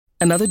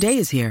Another day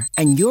is here,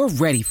 and you're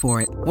ready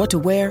for it. What to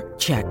wear?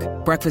 Check.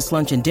 Breakfast,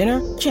 lunch, and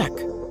dinner? Check.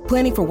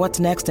 Planning for what's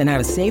next and how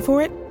to save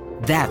for it?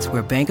 That's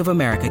where Bank of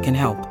America can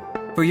help.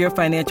 For your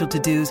financial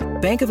to-dos,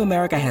 Bank of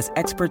America has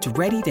experts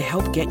ready to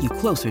help get you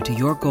closer to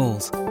your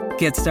goals.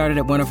 Get started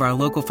at one of our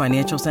local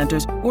financial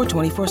centers or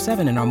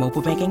 24/7 in our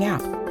mobile banking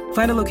app.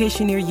 Find a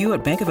location near you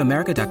at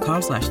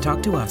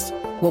bankofamerica.com/talktous.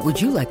 What would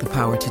you like the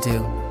power to do?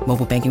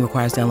 Mobile banking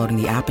requires downloading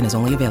the app and is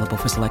only available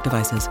for select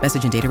devices.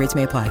 Message and data rates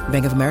may apply.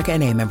 Bank of America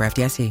N.A., member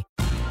FDIC.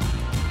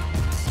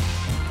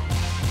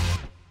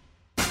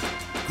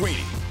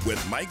 Greeny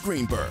with Mike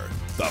Greenberg,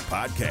 the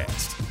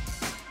podcast.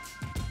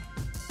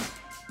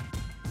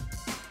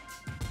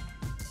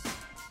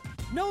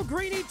 No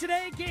Greeny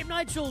today. Gabe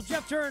Neitzel,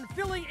 Jeff Turn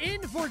filling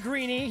in for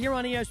Greeny here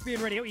on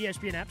ESPN Radio,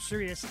 ESPN app,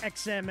 Sirius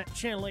XM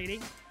Channel 80.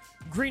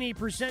 Greeny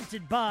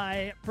presented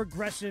by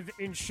Progressive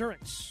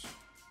Insurance.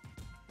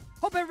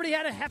 Hope everybody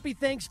had a happy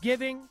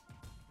Thanksgiving.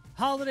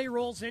 Holiday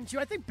rolls into.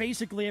 I think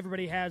basically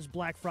everybody has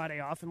Black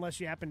Friday off unless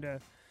you happen to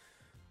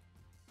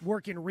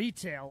work in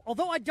retail.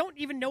 Although I don't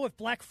even know if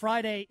Black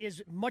Friday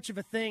is much of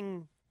a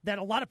thing that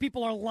a lot of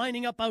people are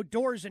lining up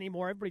outdoors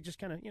anymore. Everybody just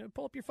kind of,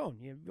 pull up your phone.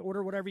 You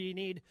order whatever you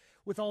need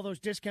with all those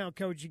discount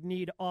codes you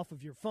need off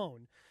of your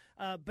phone.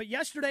 But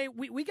yesterday,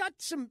 we got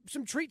some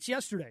treats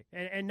yesterday.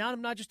 And now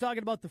I'm not just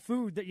talking about the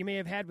food that you may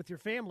have had with your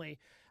family.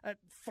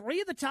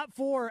 3 of the top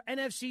 4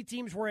 NFC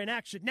teams were in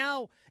action.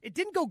 Now, it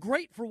didn't go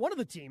great for one of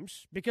the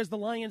teams because the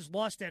Lions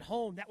lost at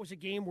home. That was a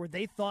game where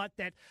they thought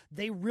that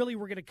they really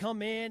were going to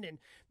come in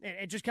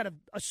and just kind of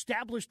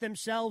establish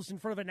themselves in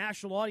front of a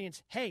national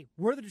audience. Hey,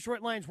 we're the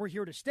Detroit Lions. We're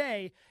here to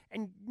stay.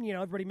 And,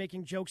 everybody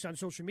making jokes on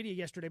social media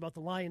yesterday about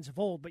the Lions of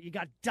old. But you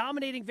got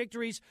dominating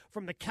victories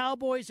from the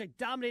Cowboys, a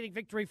dominating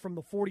victory from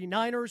the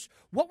 49ers.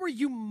 What were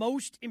you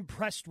most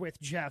impressed with,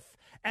 Jeff,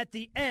 at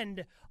the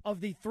end of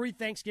the 3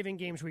 Thanksgiving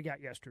games we got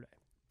yesterday?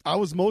 I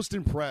was most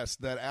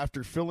impressed that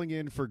after filling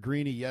in for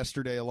Greeny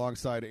yesterday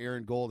alongside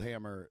Aaron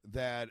Goldhammer,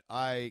 that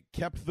I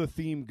kept the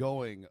theme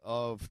going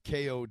of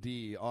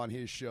KOD on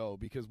his show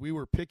because we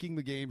were picking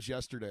the games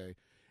yesterday.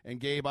 And,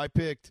 Gabe, I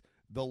picked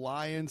the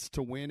Lions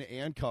to win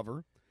and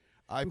cover.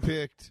 I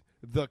picked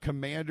the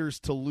Commanders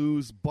to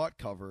lose but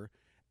cover.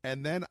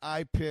 And then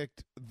I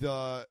picked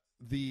the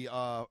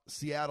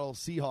Seattle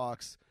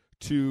Seahawks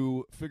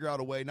to figure out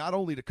a way not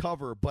only to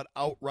cover but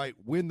outright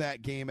win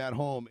that game at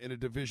home in a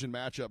division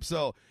matchup.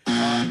 So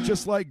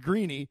just like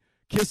Greeny,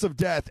 kiss of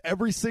death,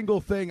 every single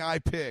thing I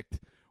picked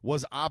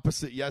was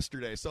opposite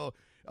yesterday. So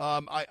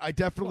I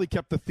definitely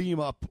kept the theme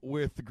up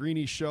with the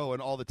Greeny show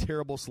and all the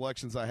terrible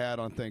selections I had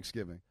on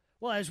Thanksgiving.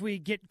 Well, as we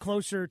get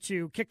closer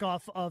to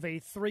kickoff of a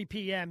 3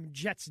 p.m.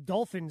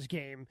 Jets-Dolphins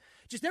game,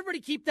 just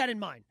everybody keep that in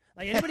mind.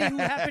 Like anybody who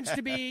happens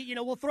to be,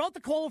 we'll throw out the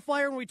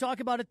qualifier when we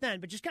talk about it then,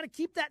 but just kind of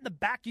keep that in the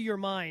back of your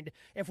mind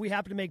if we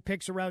happen to make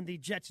picks around the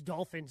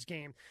Jets-Dolphins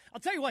game. I'll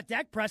tell you what,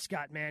 Dak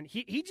Prescott, man,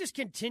 he just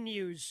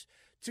continues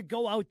to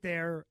go out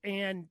there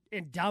and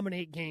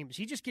dominate games.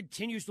 He just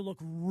continues to look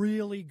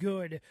really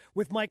good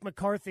with Mike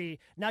McCarthy,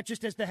 not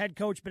just as the head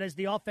coach, but as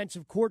the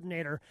offensive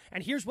coordinator.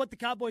 And here's what the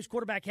Cowboys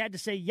quarterback had to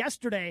say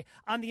yesterday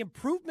on the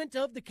improvement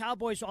of the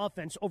Cowboys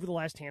offense over the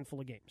last handful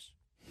of games.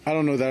 I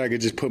don't know that I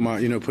could just put my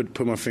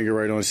finger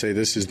right on and say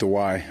this is the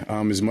why.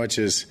 As much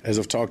as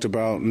I've talked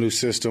about new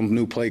system,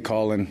 new play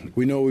calling,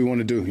 we know what we want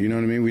to do. You know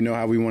what I mean? We know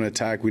how we want to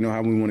attack. We know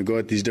how we want to go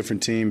at these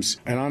different teams.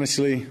 And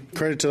honestly,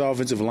 credit to the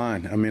offensive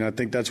line. I mean, I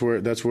think that's where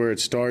it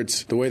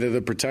starts. The way that they're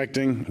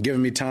protecting,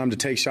 giving me time to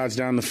take shots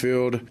down the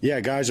field.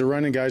 Yeah, guys are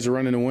running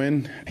to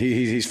win.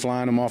 He's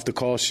flying them off the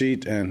call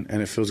sheet, and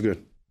it feels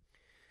good.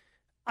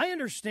 I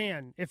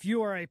understand if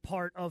you are a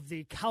part of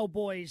the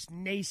Cowboys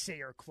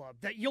naysayer club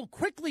that you'll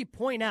quickly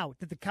point out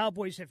that the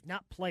Cowboys have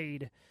not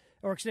played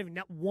or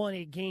not won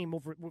a game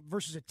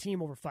versus a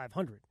team over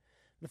 500.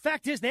 The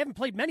fact is they haven't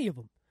played many of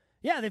them.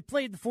 Yeah, they've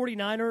played the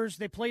 49ers.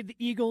 They played the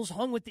Eagles,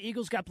 hung with the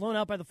Eagles, got blown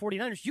out by the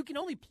 49ers. You can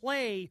only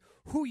play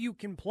who you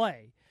can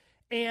play.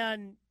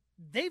 And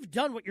they've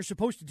done what you're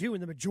supposed to do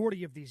in the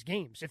majority of these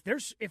games. If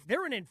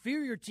they're an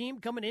inferior team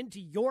coming into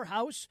your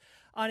house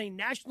on a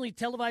nationally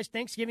televised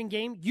Thanksgiving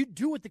game, you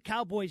do what the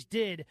Cowboys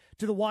did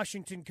to the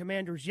Washington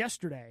Commanders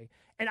yesterday.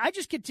 And I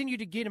just continue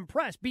to be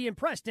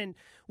impressed. And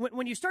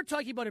when you start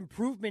talking about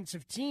improvements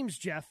of teams,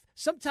 Jeff,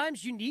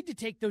 sometimes you need to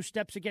take those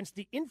steps against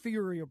the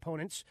inferior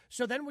opponents.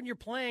 So then when you're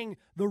playing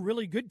the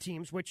really good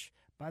teams, which,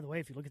 by the way,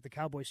 if you look at the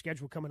Cowboys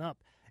schedule coming up,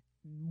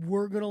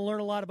 we're going to learn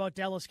a lot about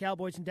Dallas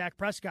Cowboys and Dak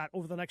Prescott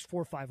over the next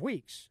 4 or 5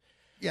 weeks.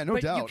 Yeah, no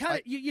doubt.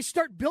 You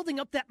start building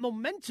up that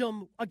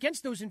momentum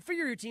against those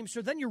inferior teams,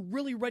 so then you're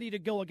really ready to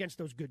go against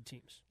those good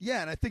teams.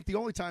 Yeah, and I think the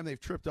only time they've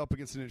tripped up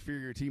against an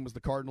inferior team was the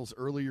Cardinals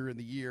earlier in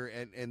the year,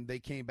 and they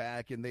came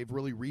back, and they've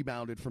really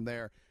rebounded from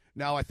there.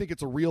 Now, I think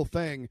it's a real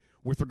thing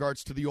with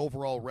regards to the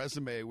overall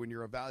resume when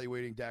you're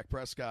evaluating Dak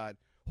Prescott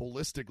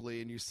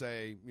holistically, and you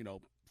say,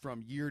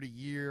 from year to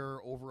year,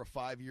 over a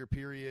 5-year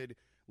period,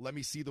 let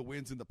me see the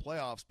wins in the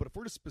playoffs. But if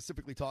we're just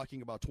specifically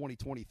talking about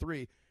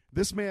 2023,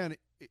 this man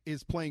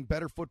is playing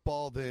better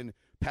football than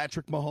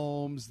Patrick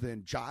Mahomes,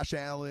 than Josh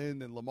Allen,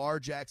 than Lamar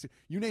Jackson.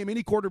 You name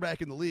any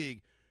quarterback in the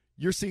league,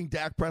 you're seeing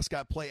Dak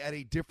Prescott play at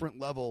a different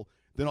level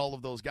than all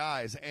of those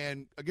guys.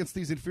 And against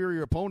these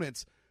inferior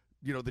opponents,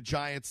 the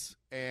Giants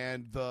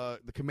and the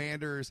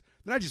Commanders,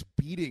 they're not just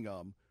beating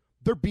them.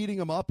 They're beating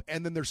them up,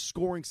 and then they're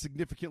scoring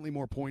significantly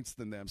more points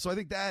than them. So I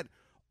think that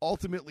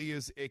ultimately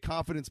is a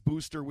confidence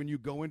booster when you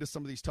go into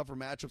some of these tougher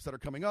matchups that are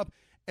coming up.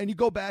 And you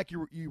go back,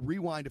 you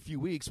rewind a few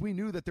weeks. We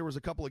knew that there was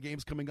a couple of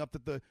games coming up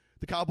that the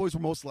Cowboys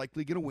were most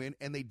likely going to win,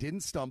 and they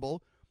didn't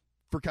stumble.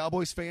 For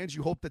Cowboys fans,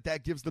 you hope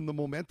that gives them the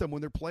momentum when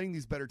they're playing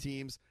these better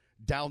teams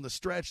down the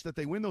stretch, that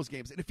they win those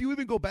games. And if you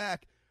even go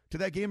back to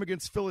that game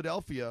against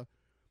Philadelphia,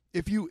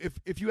 if you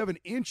have an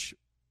inch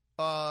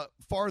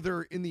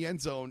farther in the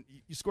end zone,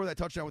 you score that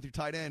touchdown with your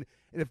tight end,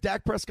 and if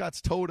Dak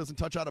Prescott's toe doesn't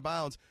touch out of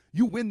bounds,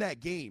 you win that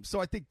game. So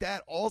I think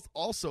that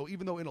also,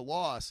 even though in a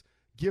loss,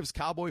 gives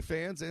Cowboy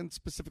fans and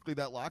specifically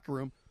that locker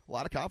room a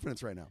lot of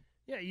confidence right now.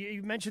 Yeah,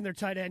 you mentioned their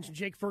tight ends.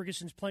 Jake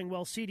Ferguson's playing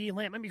well. CeeDee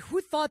Lamb. I mean, who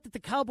thought that the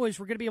Cowboys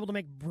were going to be able to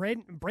make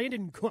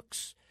Brandon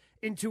Cooks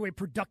into a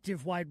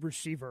productive wide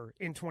receiver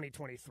in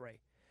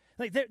 2023?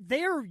 Like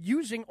they're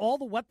using all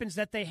the weapons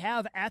that they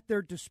have at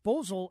their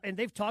disposal, and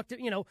they've talked,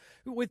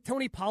 with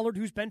Tony Pollard,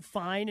 who's been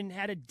fine and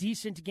had a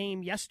decent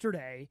game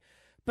yesterday.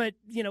 But,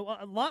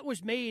 a lot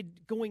was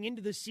made going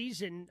into the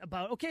season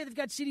about, okay, they've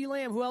got CeeDee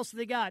Lamb. Who else have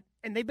they got?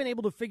 And they've been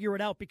able to figure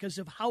it out because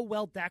of how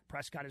well Dak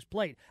Prescott has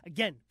played.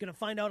 Again, going to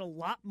find out a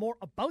lot more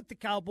about the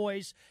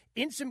Cowboys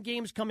in some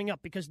games coming up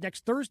because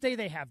next Thursday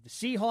they have the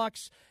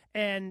Seahawks,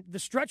 and the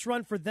stretch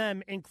run for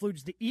them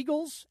includes the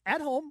Eagles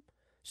at home.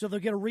 So they'll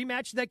get a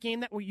rematch of that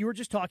game that you were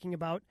just talking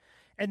about.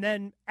 And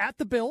then at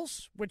the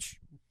Bills, which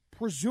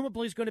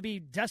presumably is going to be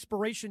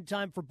desperation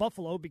time for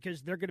Buffalo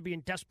because they're going to be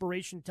in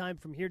desperation time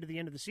from here to the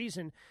end of the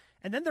season.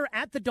 And then they're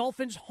at the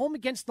Dolphins, home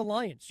against the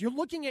Lions. You're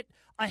looking at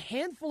a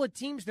handful of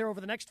teams there over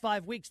the next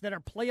 5 weeks that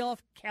are playoff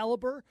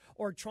caliber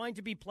or trying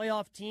to be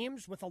playoff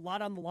teams with a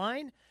lot on the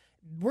line.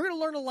 We're going to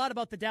learn a lot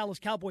about the Dallas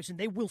Cowboys, and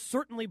they will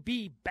certainly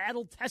be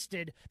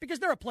battle-tested because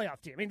they're a playoff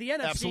team. I mean, the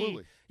NFC,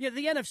 absolutely. Yeah,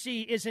 the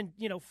NFC isn't,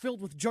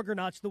 filled with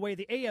juggernauts the way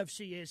the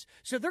AFC is,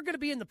 so they're going to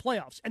be in the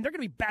playoffs, and they're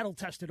going to be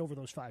battle-tested over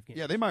those 5 games.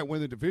 Yeah, they might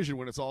win the division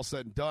when it's all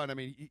said and done. I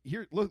mean,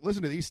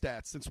 listen to these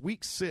stats. Since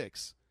Week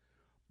 6,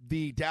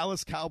 the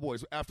Dallas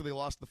Cowboys, after they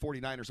lost to the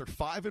 49ers, are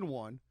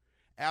 5-1,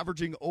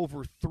 averaging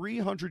over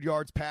 300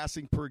 yards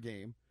passing per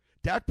game.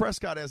 Dak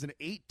Prescott has an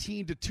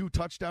 18-2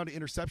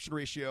 touchdown-to-interception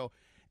ratio,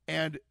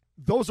 and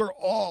those are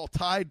all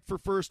tied for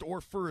first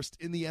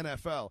in the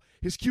NFL.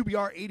 His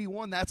QBR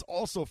 81, that's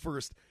also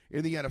first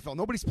in the NFL.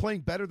 Nobody's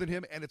playing better than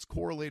him, and it's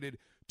correlated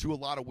to a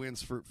lot of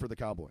wins for the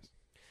Cowboys.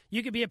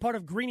 You can be a part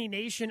of Greeny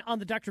Nation on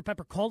the Dr.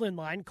 Pepper call-in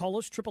line. Call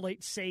us,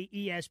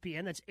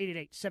 888-SAY-ESPN. That's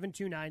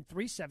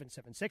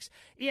 888-729-3776.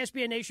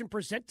 ESPN Nation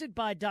presented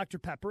by Dr.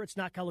 Pepper. It's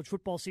not college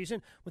football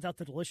season without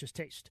the delicious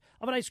taste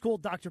of an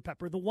ice-cold Dr.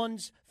 Pepper, the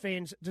ones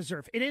fans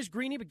deserve. It is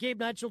Greeny, but Gabe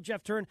Nigel,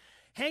 Jeff Turn,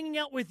 hanging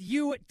out with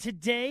you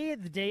today,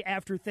 the day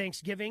after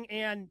Thanksgiving.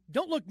 And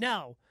don't look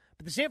now,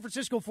 but the San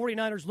Francisco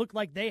 49ers look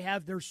like they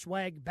have their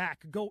swag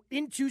back. Go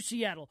into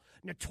Seattle,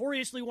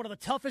 notoriously one of the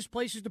toughest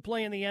places to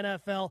play in the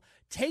NFL.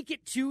 Take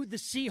it to the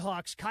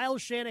Seahawks. Kyle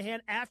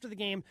Shanahan, after the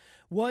game,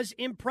 was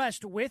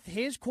impressed with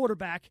his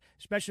quarterback,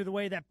 especially the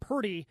way that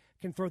Purdy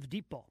can throw the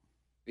deep ball.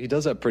 He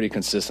does that pretty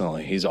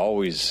consistently. He's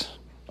always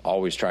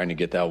trying to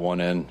get that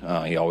one in.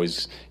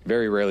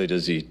 Very rarely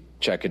does he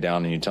check it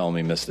down and you tell him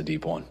he missed the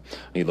deep one.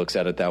 He looks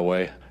at it that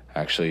way.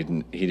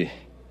 Actually,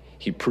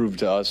 he proved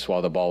to us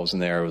while the ball was in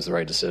the air it was the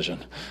right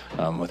decision.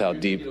 Without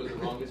deep. It was the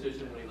wrong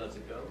decision when he lets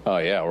it go? Oh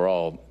yeah, we're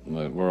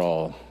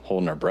all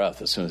holding our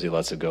breath as soon as he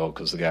lets it go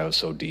because the guy was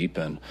so deep.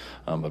 And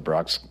but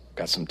Brock's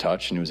got some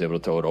touch and he was able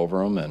to throw it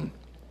over him. And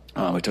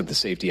we took the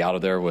safety out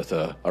of there with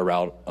a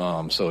route,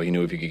 so he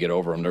knew if he could get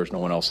over him, there's no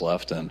one else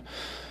left. And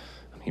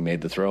he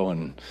made the throw.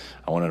 And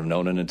I wouldn't have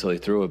known it until he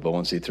threw it. But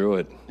once he threw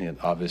it,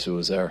 obviously it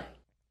was there.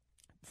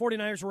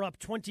 49ers were up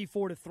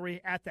 24-3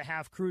 at the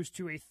half, cruised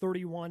to a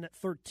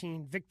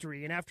 31-13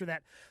 victory. And after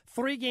that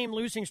 3-game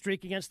losing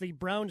streak against the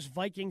Browns,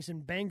 Vikings,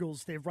 and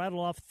Bengals, they've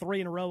rattled off 3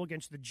 in a row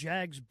against the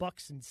Jags,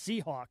 Bucks, and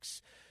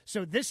Seahawks.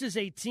 So this is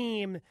a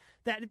team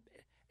that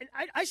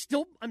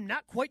I'm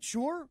not quite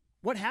sure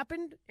what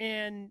happened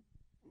in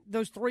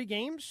those 3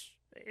 games.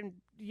 And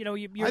you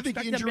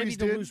expect them maybe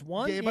to lose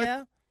one. Gabe,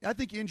 yeah, I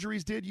think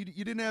injuries did. You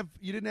didn't have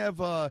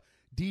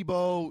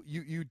Debo.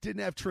 You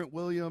didn't have Trent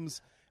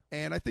Williams.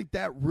 And I think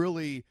that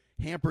really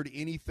hampered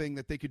anything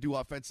that they could do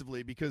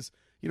offensively because,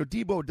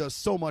 Debo does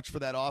so much for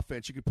that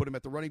offense. You could put him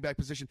at the running back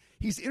position.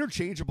 He's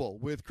interchangeable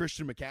with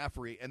Christian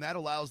McCaffrey, and that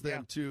allows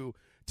them to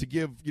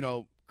give,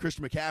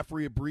 Christian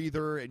McCaffrey a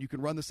breather, and you can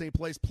run the same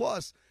plays.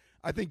 Plus,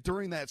 I think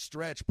during that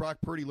stretch, Brock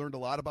Purdy learned a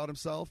lot about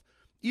himself.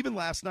 Even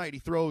last night, he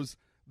throws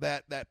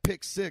that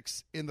pick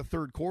 6 in the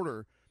third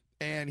quarter,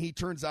 and he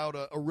turns out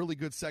a really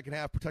good second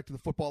half, protecting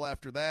the football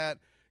after that.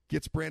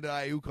 Gets Brandon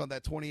Ayuk on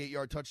that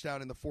 28-yard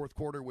touchdown in the fourth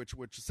quarter, which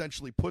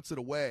essentially puts it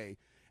away.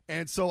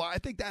 And so I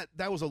think that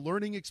was a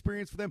learning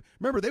experience for them.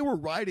 Remember, they were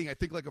riding, I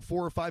think, like a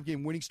 4 or 5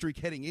 game winning streak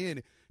heading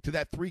in to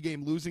that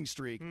 3-game losing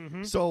streak.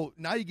 Mm-hmm. So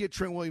now you get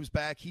Trent Williams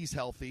back. He's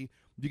healthy.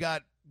 You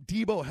got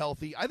Debo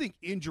healthy, I think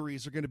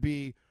injuries are going to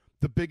be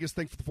the biggest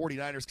thing for the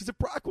 49ers, because if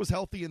Brock was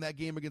healthy in that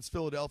game against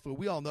Philadelphia,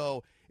 we all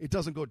know it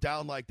doesn't go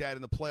down like that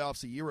in the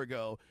playoffs a year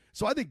ago.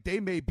 So I think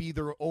they may be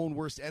their own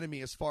worst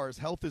enemy as far as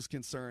health is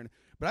concerned.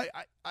 But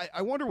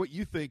I wonder what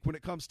you think when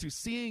it comes to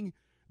seeing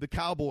the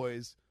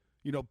Cowboys,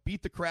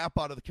 beat the crap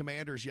out of the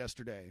Commanders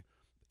yesterday,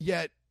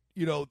 yet,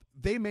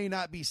 they may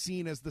not be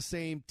seen as the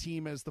same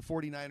team as the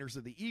 49ers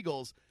or the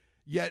Eagles,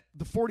 yet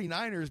the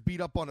 49ers beat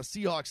up on a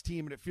Seahawks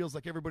team, and it feels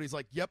like everybody's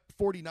like, yep,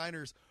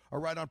 49ers are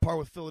right on par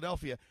with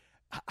Philadelphia.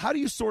 How do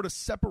you sort of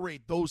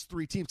separate those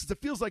three teams? Because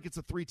it feels like it's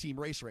a three-team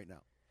race right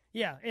now.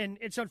 Yeah, and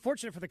it's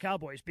unfortunate for the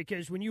Cowboys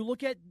because when you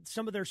look at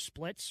some of their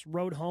splits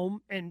road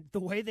home and the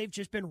way they've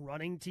just been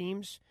running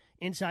teams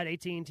inside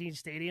AT&T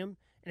Stadium,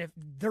 and if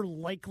they're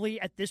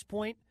likely at this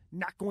point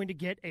not going to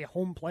get a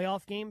home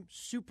playoff game,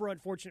 super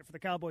unfortunate for the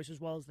Cowboys as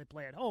well as they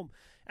play at home.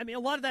 I mean, a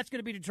lot of that's going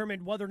to be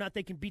determined whether or not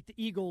they can beat the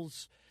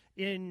Eagles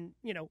in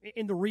the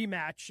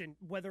rematch and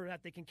whether or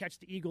not they can catch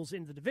the Eagles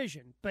in the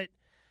division. But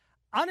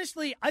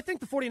honestly, I think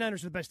the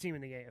 49ers are the best team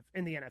in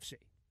the NFC.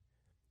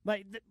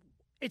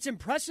 It's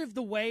impressive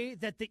the way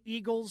that the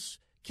Eagles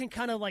can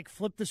kind of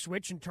flip the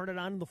switch and turn it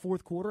on in the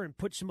fourth quarter and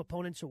put some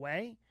opponents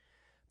away.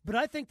 But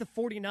I think the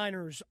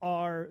 49ers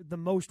are the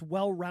most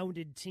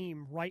well-rounded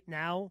team right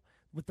now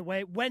with the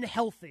way, when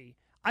healthy,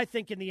 I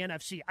think in the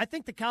NFC. I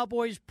think the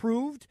Cowboys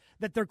proved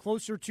that they're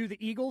closer to the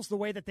Eagles the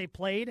way that they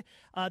played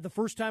the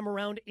first time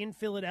around in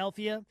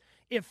Philadelphia.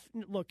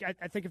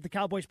 I think if the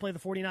Cowboys play the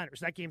 49ers,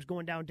 that game's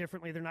going down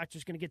differently. They're not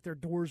just going to get their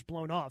doors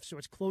blown off, so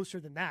it's closer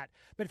than that.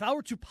 But if I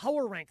were to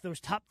power rank those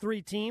top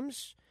three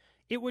teams,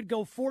 it would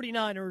go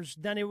 49ers,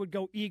 then it would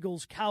go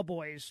Eagles,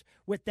 Cowboys,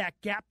 with that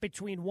gap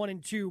between 1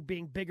 and 2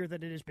 being bigger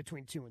than it is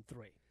between 2 and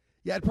 3.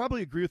 Yeah, I'd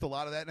probably agree with a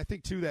lot of that. And I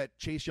think, too, that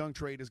Chase Young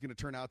trade is going to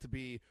turn out to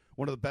be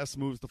one of the best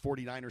moves the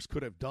 49ers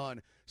could have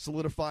done,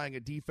 solidifying a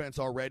defense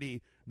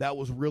already that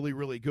was really,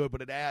 really good,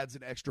 but it adds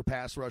an extra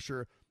pass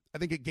rusher. I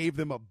think it gave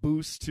them a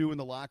boost, too, in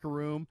the locker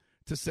room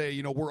to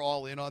say, we're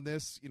all in on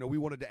this. We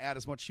wanted to add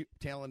as much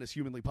talent as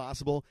humanly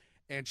possible,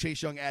 and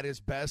Chase Young at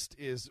his best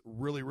is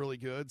really, really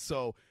good.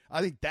 So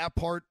I think that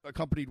part,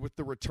 accompanied with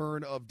the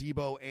return of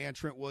Debo and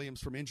Trent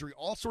Williams from injury,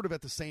 all sort of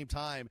at the same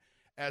time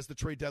as the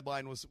trade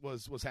deadline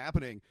was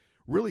happening,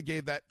 really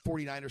gave that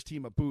 49ers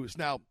team a boost.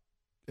 Now,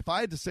 if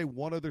I had to say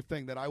one other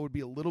thing that I would be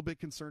a little bit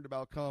concerned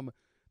about come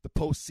the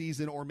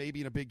postseason or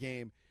maybe in a big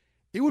game,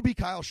 it would be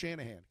Kyle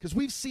Shanahan. Because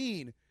we've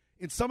seen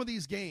in some of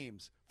these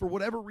games, for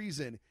whatever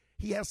reason,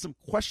 he has some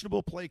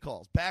questionable play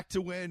calls. Back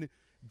to when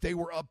they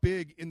were up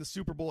big in the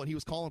Super Bowl and he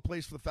was calling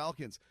plays for the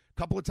Falcons. A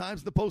couple of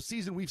times in the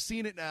postseason, we've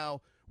seen it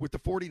now with the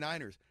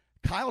 49ers.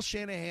 Kyle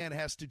Shanahan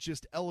has to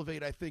just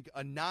elevate, I think,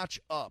 a notch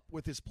up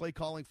with his play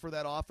calling for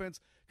that offense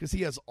because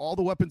he has all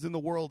the weapons in the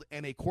world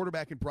and a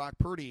quarterback in Brock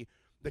Purdy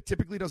that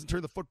typically doesn't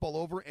turn the football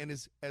over and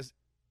is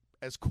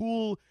as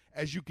cool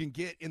as you can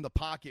get in the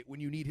pocket when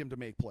you need him to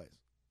make plays.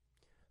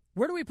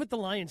 Where do we put the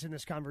Lions in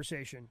this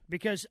conversation?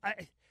 Because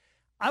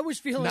I was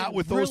feeling not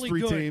with really those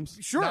three good. teams.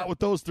 Sure. Not with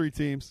those three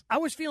teams. I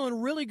was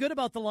feeling really good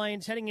about the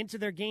Lions heading into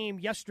their game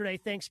yesterday,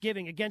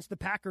 Thanksgiving, against the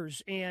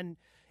Packers, and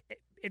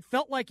it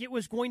felt like it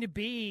was going to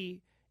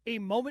be a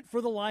moment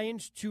for the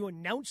Lions to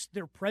announce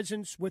their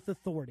presence with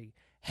authority.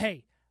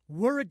 Hey,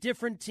 we're a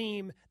different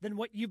team than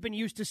what you've been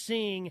used to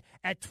seeing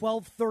at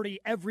 12:30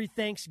 every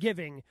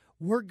Thanksgiving.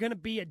 We're going to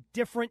be a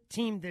different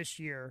team this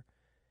year.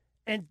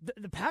 And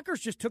the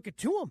Packers just took it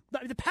to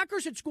them. The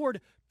Packers had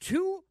scored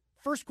 2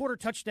 first-quarter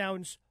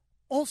touchdowns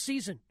all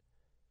season.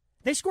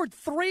 They scored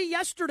 3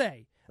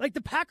 yesterday.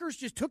 The Packers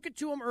just took it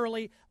to them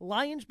early.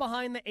 Lions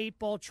behind the 8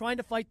 ball, trying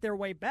to fight their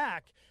way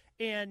back.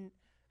 And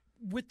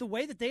with the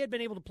way that they had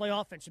been able to play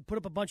offense and put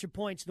up a bunch of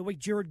points, the way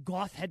Jared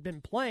Goff had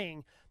been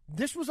playing,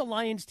 this was a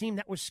Lions team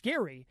that was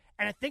scary.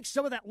 And I think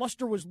some of that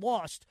luster was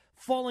lost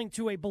falling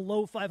to a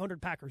below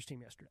 500 Packers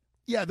team yesterday.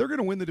 Yeah, they're going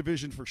to win the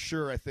division for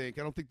sure, I think.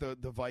 I don't think the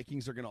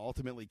Vikings are going to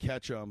ultimately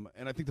catch them,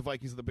 and I think the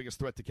Vikings are the biggest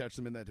threat to catch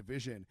them in that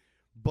division.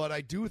 But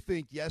I do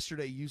think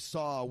yesterday you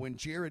saw when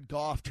Jared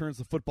Goff turns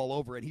the football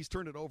over, and he's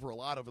turned it over a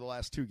lot over the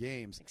last 2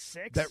 games.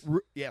 6?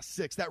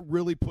 6. That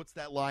really puts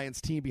that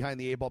Lions team behind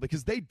the 8 ball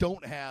because they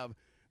don't have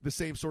the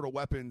same sort of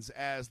weapons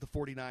as the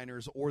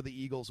 49ers or the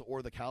Eagles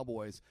or the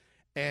Cowboys.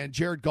 And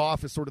Jared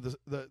Goff is sort of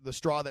the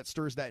straw that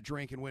stirs that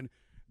drink, and when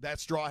that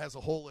straw has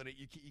a hole in it,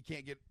 you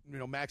can't get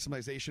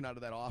maximization out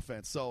of that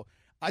offense. So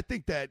I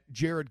think that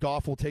Jared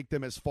Goff will take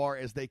them as far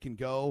as they can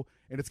go,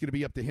 and it's going to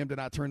be up to him to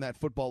not turn that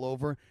football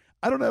over.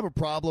 I don't have a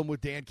problem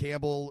with Dan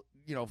Campbell,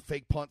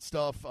 fake punt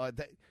stuff.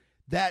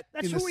 That's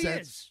in who he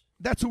is.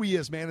 That's who he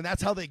is, man, and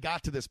that's how they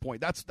got to this point.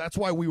 That's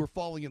why we were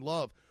falling in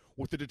love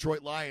with the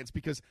Detroit Lions,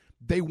 because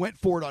they went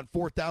for it on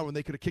 4th down when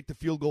they could have kicked the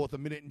field goal with a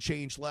minute and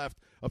change left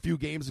a few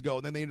games ago,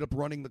 and then they ended up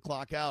running the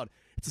clock out.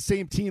 It's the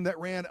same team that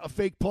ran a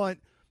fake punt.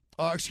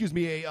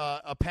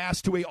 A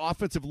pass to a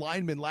offensive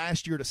lineman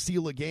last year to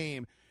seal a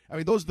game. I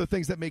mean, those are the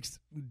things that makes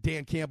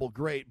Dan Campbell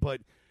great.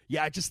 But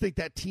yeah, I just think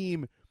that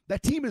team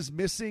is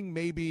missing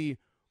maybe,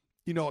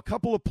 a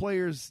couple of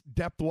players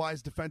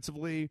depth-wise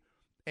defensively,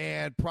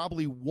 and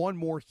probably one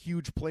more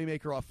huge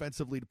playmaker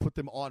offensively to put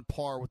them on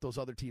par with those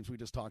other teams we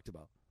just talked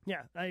about.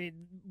 Yeah, I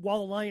mean, while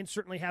the Lions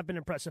certainly have been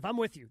impressive, I'm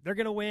with you. They're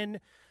going to win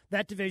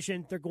that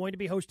division. They're going to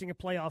be hosting a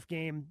playoff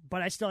game,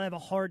 but I still have a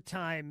hard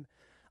time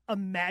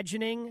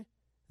imagining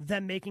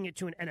them making it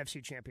to an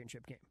NFC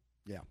Championship game.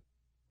 Yeah,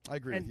 I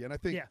agree with you. And I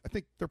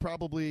think they're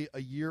probably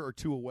a year or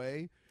two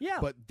away. Yeah.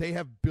 But they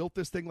have built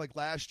this thing like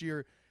last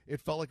year. It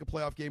felt like a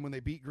playoff game when they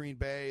beat Green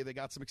Bay. They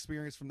got some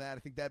experience from that. I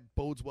think that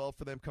bodes well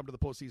for them come to the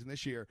postseason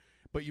this year.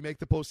 But you make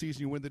the postseason,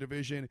 you win the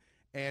division,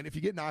 and if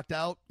you get knocked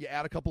out, you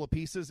add a couple of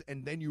pieces,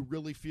 and then you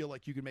really feel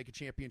like you can make a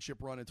championship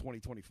run in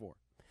 2024.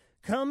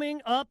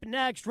 Coming up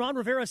next, Ron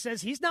Rivera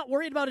says he's not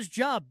worried about his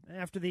job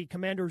after the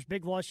Commanders'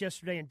 big loss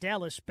yesterday in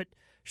Dallas, but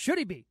should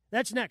he be?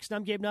 That's next.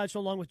 I'm Gabe Neitzel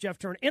along with Jeff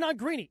Turner in on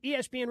Greeny,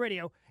 ESPN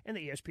Radio, and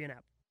the ESPN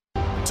app.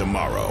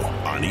 Tomorrow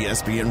on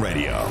ESPN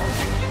Radio,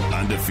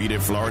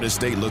 undefeated Florida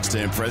State looks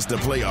to impress the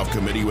playoff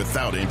committee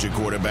without injured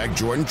quarterback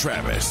Jordan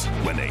Travis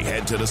when they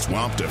head to the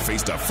Swamp to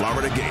face the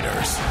Florida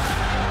Gators.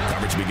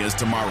 Coverage begins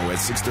tomorrow at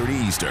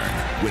 6:30 Eastern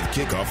with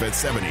kickoff at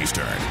 7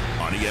 Eastern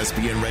on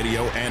ESPN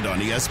Radio and on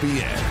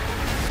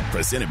ESPN.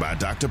 Presented by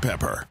Dr.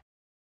 Pepper.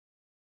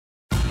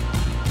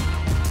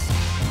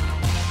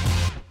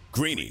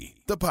 Greeny,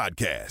 the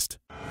podcast.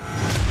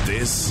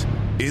 This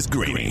is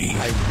Greeny.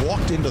 I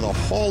walked into the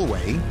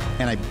hallway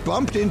and I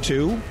bumped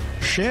into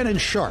Shannon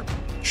Sharpe.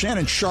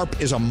 Shannon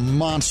Sharpe is a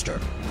monster.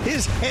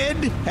 His head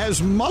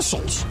has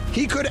muscles.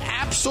 He could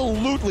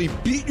absolutely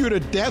beat you to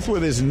death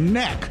with his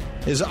neck.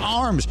 His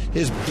arms,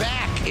 his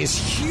back is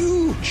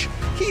huge.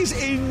 He's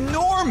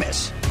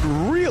enormous.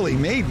 Really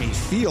made me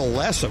feel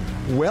less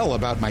well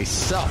about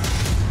myself.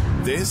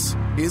 This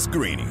is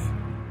Greeny.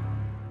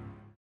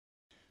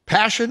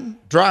 Passion,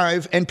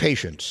 drive, and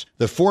patience.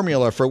 The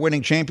formula for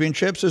winning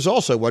championships is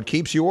also what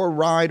keeps your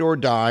ride or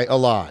die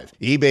alive.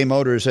 eBay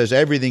Motors has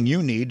everything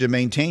you need to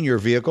maintain your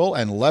vehicle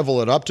and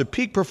level it up to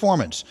peak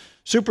performance.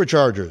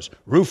 Superchargers,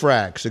 roof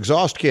racks,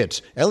 exhaust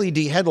kits, LED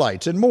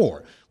headlights, and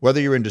more. Whether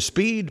you're into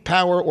speed,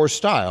 power, or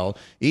style,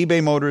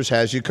 eBay Motors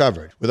has you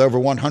covered. With over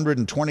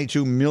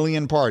 122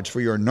 million parts for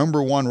your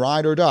number one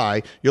ride or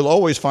die, you'll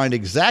always find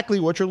exactly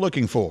what you're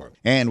looking for.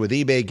 And with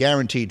eBay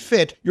Guaranteed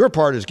Fit, your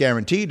part is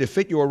guaranteed to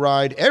fit your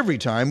ride every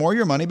time or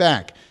your money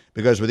back.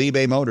 Because with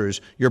eBay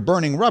Motors, you're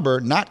burning rubber,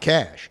 not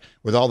cash.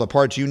 With all the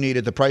parts you need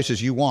at the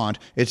prices you want,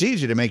 it's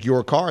easy to make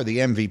your car the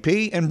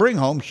MVP and bring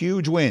home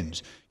huge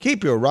wins.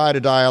 Keep your ride or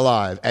die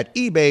alive at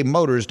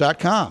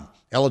ebaymotors.com.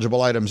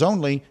 Eligible items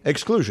only.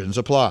 Exclusions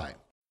apply.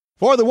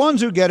 For the ones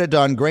who get it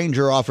done,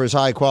 Grainger offers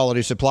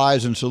high-quality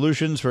supplies and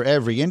solutions for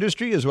every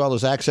industry, as well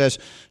as access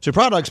to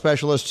product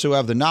specialists who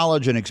have the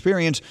knowledge and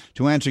experience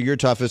to answer your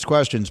toughest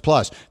questions.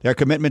 Plus, their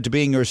commitment to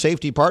being your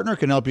safety partner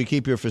can help you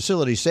keep your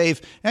facility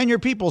safe and your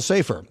people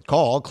safer.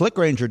 Call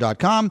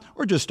clickgrainger.com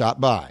or just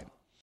stop by.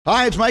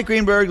 Hi, it's Mike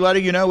Greenberg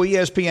letting you know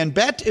ESPN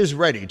Bet is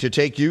ready to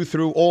take you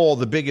through all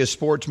the biggest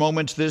sports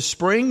moments this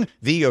spring.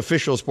 The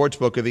official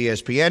sportsbook of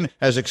ESPN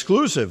has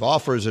exclusive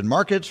offers and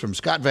markets from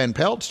Scott Van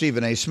Pelt,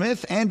 Stephen A.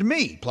 Smith, and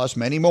me, plus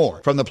many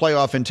more. From the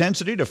playoff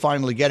intensity to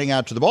finally getting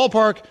out to the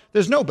ballpark,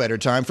 there's no better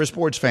time for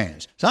sports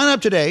fans. Sign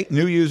up today.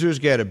 New users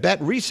get a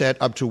bet reset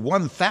up to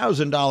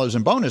 $1,000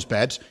 in bonus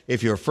bets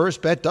if your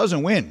first bet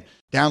doesn't win.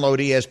 Download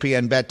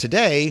ESPN Bet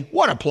today.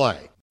 What a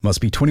play. Must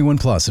be 21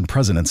 plus and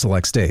present in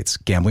select states.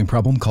 Gambling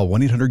problem? Call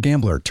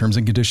 1-800-GAMBLER. Terms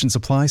and conditions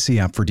apply. See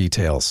app for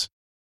details.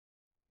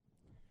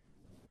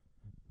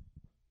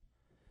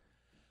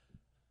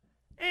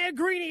 And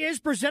Greeny is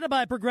presented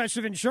by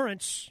Progressive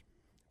Insurance.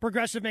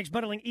 Progressive makes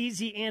bundling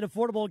easy and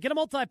affordable. Get a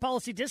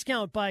multi-policy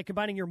discount by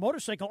combining your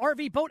motorcycle,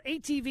 RV, boat,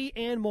 ATV,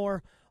 and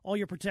more. All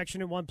your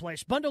protection in one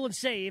place. Bundle and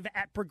save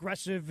at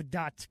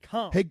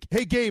Progressive.com. Hey,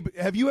 Gabe,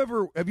 have you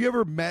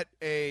ever met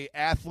a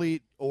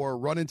athlete or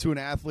run into an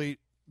athlete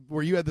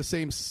where you had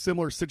the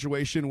similar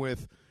situation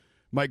with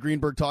Mike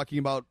Greenberg talking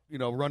about,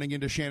 running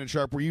into Shannon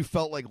Sharpe, where you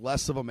felt like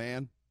less of a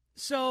man?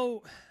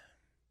 So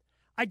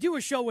I do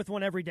a show with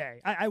one every day.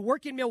 I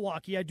work in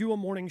Milwaukee. I do a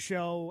morning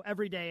show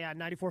every day at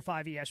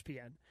 94.5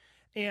 ESPN.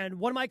 And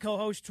one of my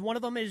co-hosts, one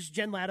of them is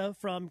Jen Latta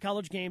from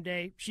College Game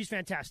Day. She's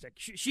fantastic.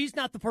 She's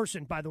not the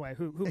person, by the way,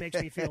 who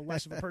makes me feel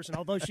less of a person,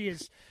 although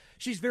she's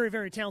very,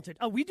 very talented.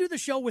 We do the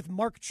show with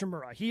Mark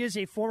Chmura. He is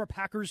a former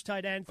Packers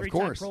tight end,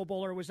 three-time Pro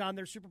Bowler, was on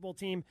their Super Bowl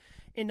team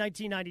in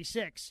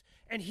 1996.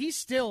 And he's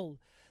still,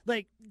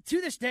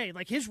 to this day,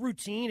 his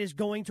routine is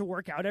going to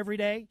work out every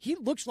day. He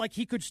looks like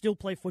he could still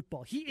play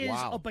football. He is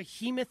a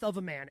behemoth of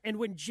a man. And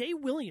when Jay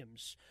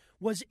Williams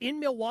was in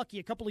Milwaukee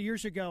a couple of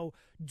years ago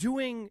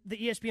doing the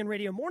ESPN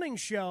Radio morning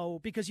show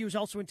because he was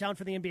also in town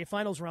for the NBA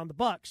Finals around the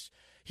Bucks.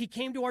 He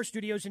came to our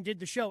studios and did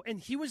the show, and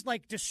he was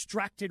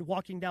distracted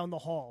walking down the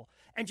hall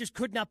and just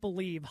could not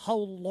believe how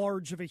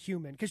large of a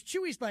human. Because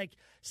Chewy's 6'5",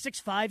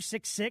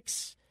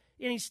 6'6",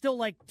 and he's still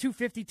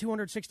 250,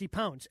 260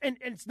 pounds. And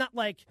it's not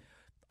like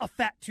a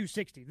fat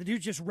 260. The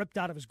dude's just ripped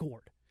out of his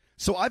gourd.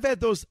 So I've had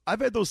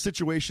those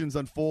situations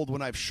unfold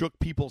when I've shook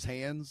people's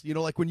hands. You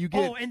know, like when you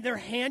get and their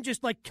hand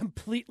just like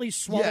completely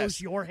swallows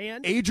your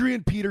hand.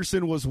 Adrian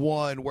Peterson was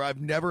one where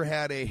I've never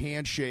had a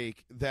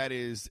handshake that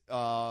is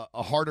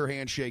a harder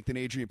handshake than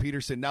Adrian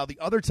Peterson. Now the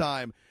other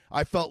time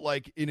I felt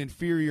like an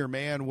inferior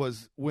man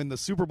was when the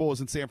Super Bowl was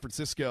in San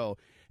Francisco,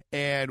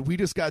 and we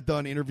just got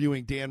done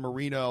interviewing Dan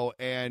Marino,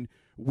 and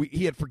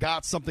he had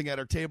forgot something at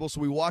our table, so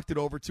we walked it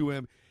over to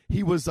him.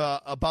 He was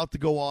about to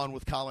go on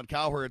with Colin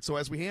Cowherd. So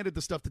as we handed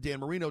the stuff to Dan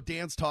Marino,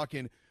 Dan's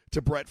talking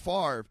to Brett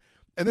Favre.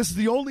 And this is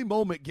the only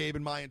moment, Gabe,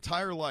 in my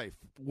entire life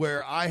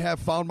where I have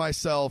found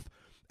myself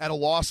at a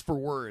loss for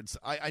words.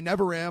 I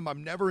never am.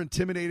 I'm never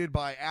intimidated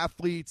by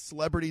athletes,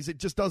 celebrities. It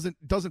just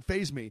doesn't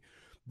faze me.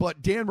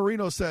 But Dan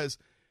Marino says,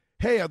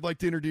 hey, I'd like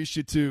to introduce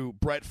you to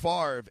Brett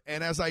Favre.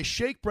 And as I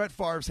shake Brett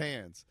Favre's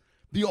hands,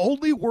 the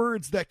only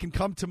words that can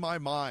come to my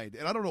mind,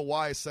 and I don't know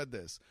why I said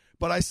this,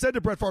 but I said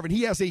to Brett Favre, and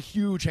he has a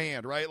huge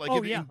hand, right? Like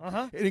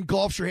it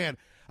engulfs your hand.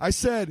 I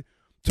said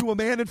to a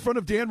man in front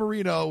of Dan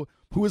Marino,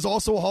 who is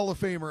also a Hall of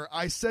Famer,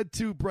 I said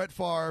to Brett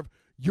Favre,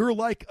 you're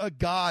like a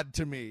god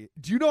to me.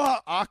 Do you know how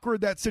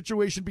awkward that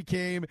situation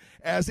became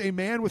as a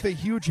man with a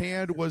huge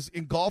hand was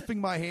engulfing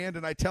my hand,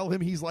 and I tell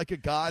him he's like a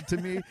god to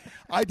me?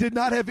 I did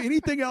not have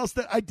anything else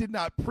I did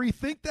not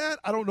pre-think that.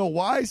 I don't know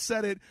why I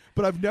said it,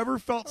 but I've never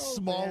felt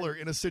smaller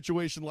in a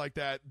situation like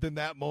that than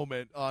that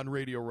moment on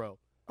Radio Row.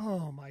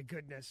 Oh, my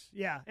goodness.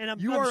 Yeah. And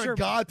you I'm are sure a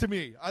god to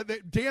me.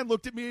 Dan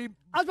looked at me.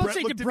 I was about to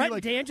say, did Brett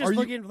and Dan just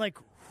looking like,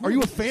 are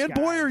you a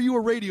fanboy or are you a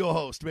radio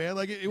host, man?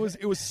 Like it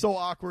was so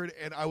awkward,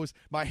 and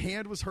my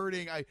hand was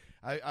hurting.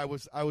 I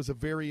was a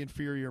very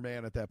inferior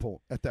man at that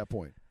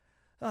point.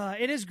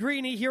 It is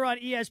Greeny here on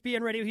ESPN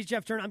Radio. He's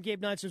Jeff Turner. I'm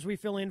Gabe Nuts as we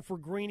fill in for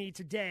Greeny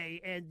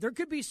today. And there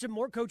could be some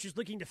more coaches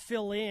looking to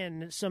fill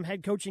in some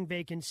head coaching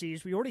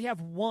vacancies. We already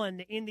have one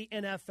in the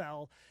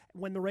NFL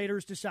when the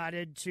Raiders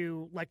decided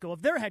to let go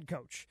of their head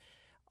coach.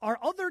 Are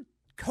other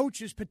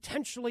coaches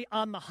potentially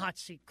on the hot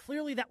seat?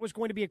 Clearly that was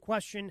going to be a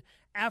question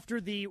after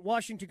the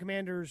Washington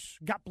Commanders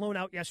got blown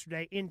out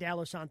yesterday in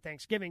Dallas on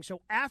Thanksgiving.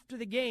 So after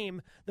the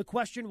game, the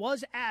question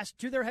was asked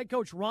to their head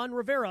coach, Ron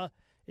Rivera,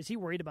 is he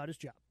worried about his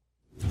job?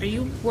 Are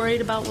you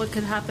worried about what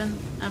could happen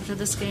after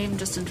this game,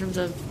 just in terms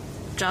of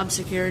job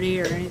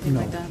security or anything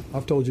like that?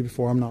 I've told you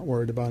before, I'm not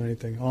worried about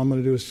anything. All I'm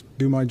going to do is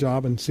do my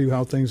job and see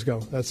how things go.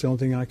 That's the only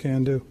thing I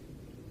can do.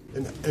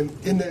 And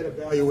in that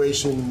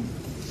evaluation,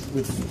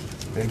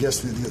 I guess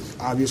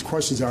the obvious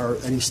questions are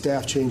any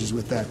staff changes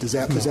with that. Is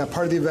that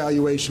part of the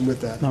evaluation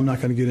with that? I'm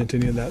not going to get into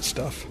any of that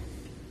stuff.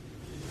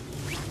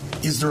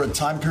 Is there a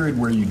time period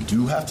where you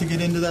do have to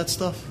get into that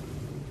stuff?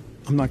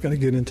 I'm not going to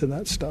get into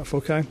that stuff,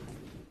 okay?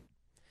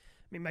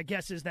 I mean, my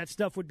guess is that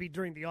stuff would be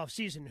during the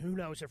offseason. Who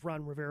knows if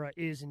Ron Rivera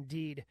is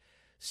indeed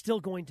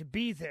still going to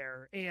be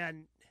there.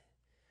 And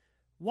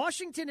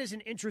Washington is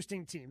an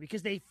interesting team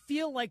because they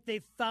feel like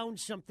they've found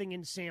something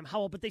in Sam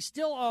Howell, but they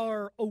still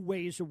are a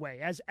ways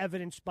away, as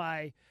evidenced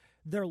by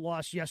their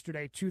loss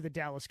yesterday to the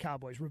Dallas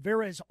Cowboys.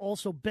 Rivera has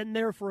also been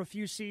there for a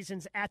few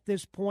seasons at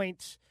this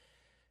point.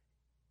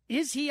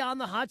 Is he on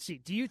the hot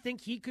seat? Do you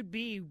think he could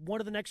be one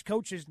of the next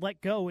coaches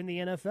let go in the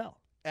NFL?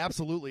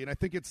 Absolutely, and I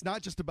think it's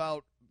not just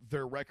about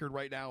their record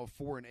right now of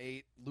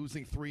 4-8,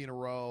 losing 3 in a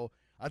row.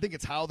 I think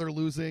it's how they're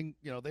losing.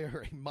 You know, they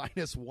are a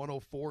minus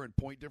 104 in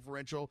point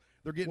differential.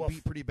 They're getting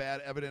beat pretty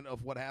bad, evident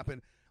of what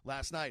happened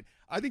last night.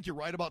 I think you're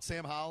right about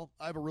Sam Howell.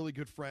 I have a really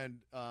good friend,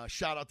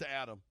 shout out to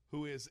Adam,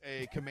 who is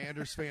a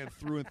Commanders fan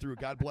through and through.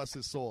 God bless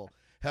his soul,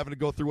 having to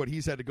go through what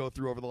he's had to go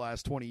through over the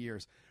last 20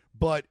 years.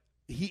 But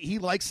he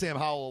likes Sam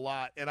Howell a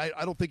lot, and I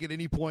don't think at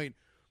any point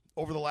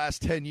over the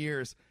last 10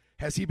 years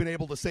has he been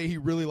able to say he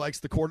really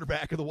likes the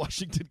quarterback of the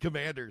Washington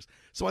Commanders.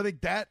 So I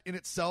think that in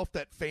itself,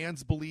 that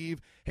fans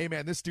believe, hey,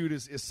 man, this dude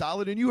is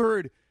solid. And you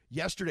heard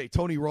yesterday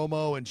Tony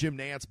Romo and Jim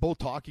Nantz both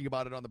talking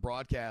about it on the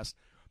broadcast,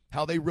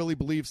 how they really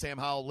believe Sam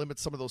Howell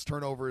limits some of those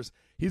turnovers.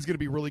 He's going to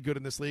be really good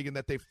in this league, and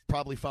that they've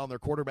probably found their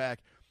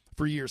quarterback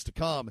for years to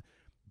come.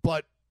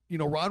 But, you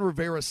know, Ron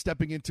Rivera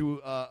stepping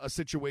into a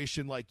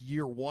situation like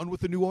year one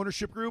with the new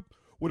ownership group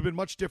would have been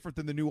much different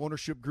than the new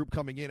ownership group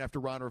coming in after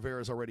Ron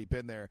Rivera's already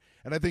been there.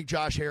 And I think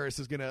Josh Harris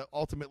is going to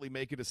ultimately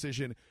make a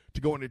decision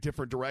to go in a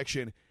different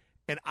direction.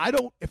 And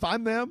if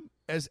I'm them,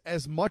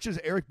 as much as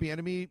Eric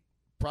Bieniemy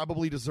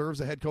probably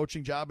deserves a head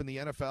coaching job in the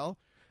NFL,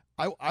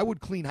 I would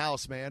clean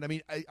house, man. I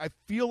mean, I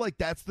feel like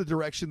that's the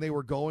direction they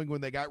were going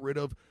when they got rid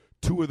of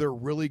 2 of their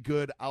really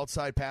good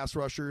outside pass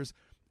rushers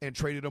and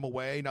traded them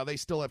away. Now, they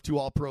still have 2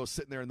 All-Pros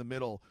sitting there in the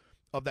middle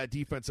of that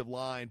defensive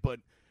line, but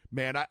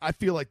man, I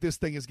feel like this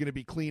thing is going to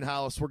be clean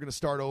house. We're going to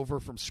start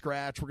over from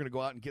scratch. We're going to go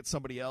out and get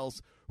somebody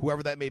else,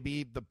 whoever that may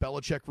be, the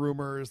Belichick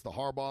rumors, the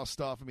Harbaugh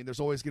stuff. I mean, there's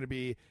always going to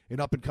be an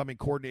up-and-coming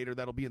coordinator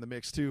that'll be in the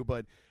mix too,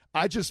 but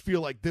I just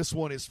feel like this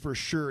one is for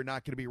sure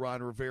not going to be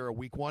Ron Rivera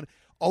week 1,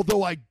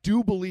 although I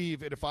do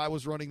believe that if I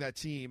was running that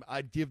team,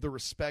 I'd give the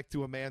respect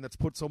to a man that's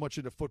put so much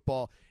into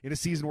football in a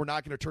season we're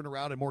not going to turn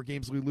around and more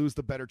games we lose,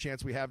 the better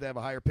chance we have to have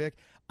a higher pick.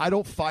 I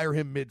don't fire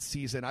him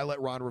mid-season. I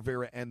let Ron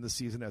Rivera end the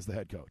season as the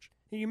head coach.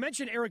 You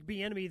mentioned Eric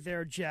Bieniemy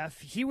there,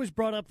 Jeff. He was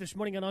brought up this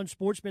morning on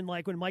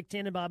Unsportsmanlike when Mike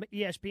Tannenbaum,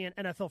 ESPN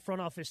NFL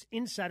front office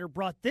insider,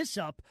 brought this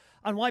up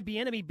on why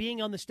Bieniemy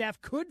being on the staff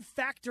could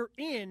factor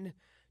in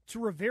to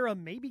Rivera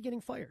maybe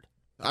getting fired.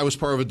 I was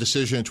part of a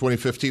decision in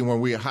 2015 when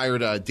we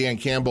hired Dan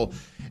Campbell,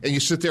 and you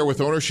sit there with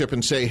ownership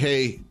and say,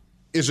 hey,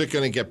 is it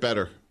going to get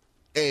better?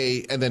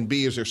 A, and then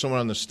B, is there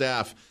someone on the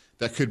staff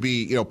that could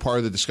be, part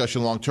of the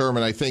discussion long term?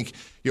 And I think,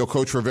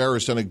 Coach Rivera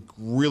has done a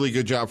really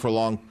good job for a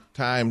long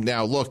time.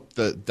 Now, look,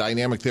 the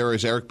dynamic there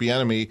is Eric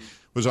Bieniemy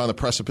was on the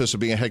precipice of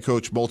being a head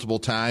coach multiple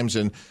times,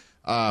 and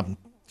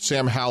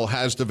Sam Howell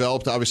has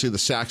developed. Obviously, the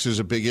sacks is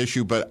a big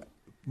issue, but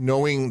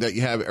knowing that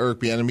you have Eric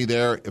Bieniemy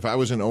there, if I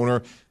was an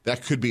owner,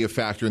 that could be a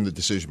factor in the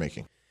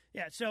decision-making.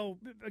 Yeah, so,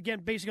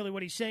 again, basically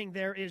what he's saying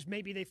there is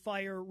maybe they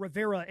fire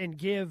Rivera and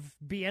give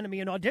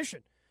Bieniemy an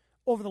audition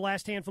over the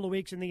last handful of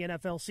weeks in the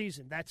NFL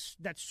season. That's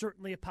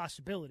certainly a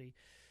possibility.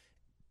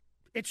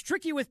 It's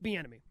tricky with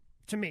Bieniemy,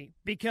 to me,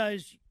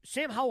 because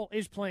Sam Howell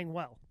is playing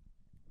well.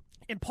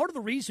 And part of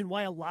the reason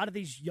why a lot of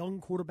these young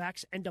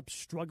quarterbacks end up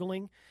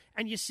struggling,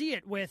 and you see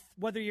it with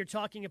whether you're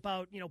talking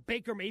about,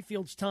 Baker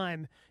Mayfield's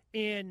time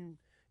in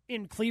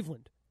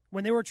Cleveland,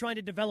 when they were trying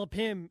to develop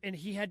him and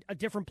he had a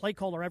different play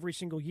caller every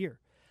single year.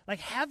 Like,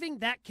 having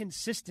that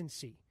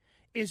consistency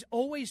is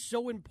always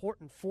so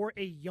important for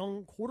a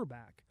young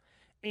quarterback.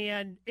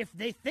 And if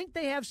they think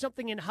they have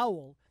something in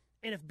Howell,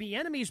 and if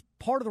Bieniemy's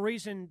part of the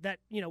reason that,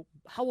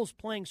 Howell's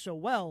playing so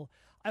well,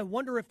 I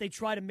wonder if they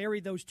try to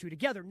marry those two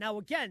together. Now,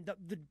 again,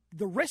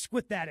 the risk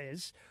with that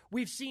is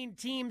we've seen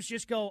teams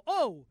just go,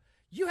 oh,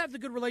 you have the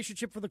good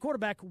relationship for the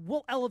quarterback,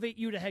 we'll elevate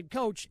you to head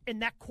coach,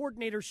 and that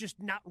coordinator's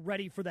just not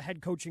ready for the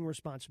head coaching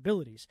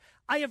responsibilities.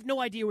 I have no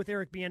idea with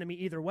Eric Bieniemy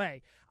either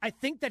way. I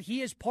think that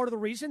he is part of the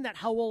reason that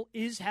Howell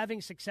is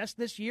having success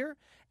this year,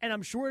 and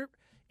I'm sure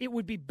it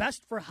would be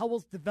best for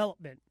Howell's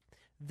development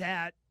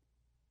that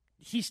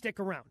he stick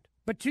around.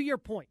 But to your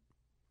point,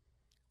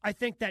 I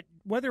think that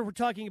whether we're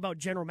talking about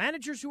general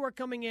managers who are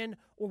coming in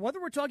or whether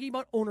we're talking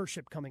about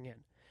ownership coming in,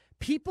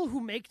 people who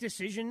make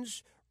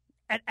decisions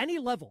at any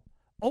level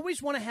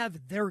always want to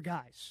have their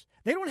guys.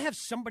 They don't have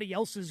somebody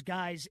else's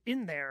guys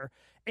in there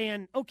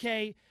and,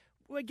 okay,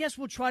 well, I guess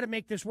we'll try to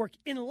make this work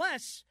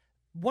unless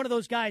one of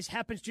those guys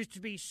happens just to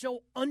be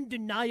so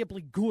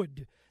undeniably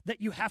good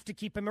that you have to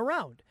keep him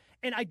around.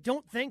 And I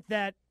don't think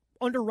that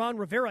under Ron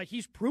Rivera,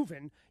 he's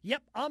proven,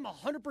 yep, I'm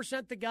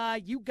 100% the guy.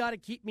 You got to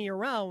keep me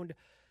around.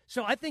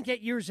 So I think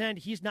at year's end,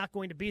 he's not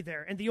going to be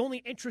there. And the only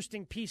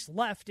interesting piece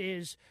left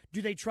is,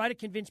 do they try to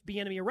convince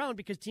Bieniemy around?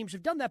 Because teams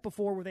have done that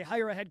before where they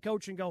hire a head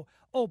coach and go,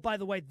 oh, by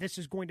the way, this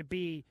is going to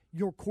be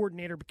your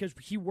coordinator because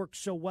he works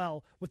so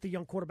well with the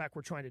young quarterback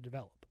we're trying to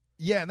develop.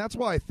 Yeah, and that's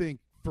why I think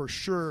for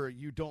sure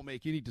you don't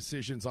make any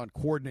decisions on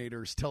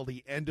coordinators till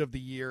the end of the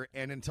year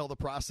and until the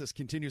process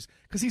continues.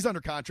 Because he's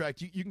under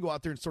contract. You can go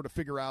out there and sort of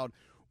figure out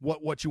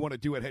what you want to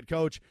do at head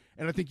coach.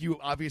 And I think you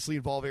obviously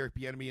involve Eric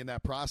Bieniemy in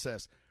that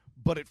process.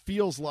 But it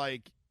feels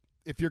like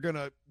if you're going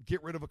to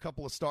get rid of a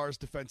couple of stars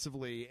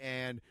defensively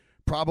and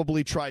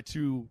probably try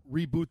to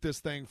reboot this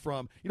thing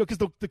from, because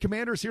the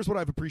Commanders, here's what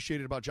I've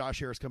appreciated about Josh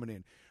Harris coming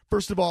in.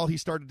 First of all, he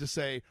started to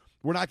say,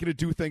 we're not going to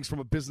do things from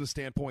a business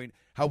standpoint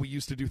how we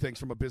used to do things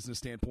from a business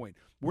standpoint.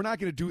 We're not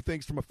going to do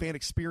things from a fan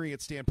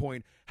experience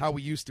standpoint how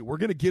we used to. We're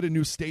going to get a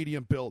new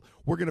stadium built.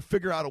 We're going to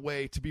figure out a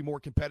way to be more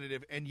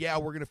competitive. And, yeah,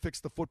 we're going to fix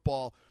the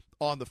football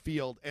on the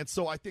field. And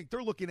so I think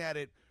they're looking at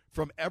it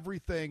from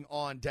everything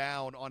on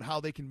down on how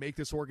they can make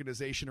this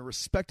organization a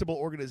respectable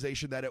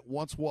organization that it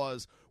once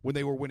was when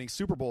they were winning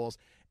Super Bowls.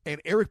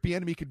 And Eric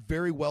Bieniemy could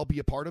very well be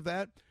a part of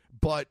that,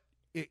 but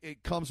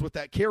it comes with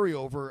that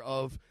carryover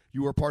of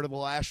you were part of the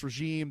last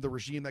regime, the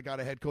regime that got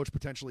a head coach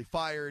potentially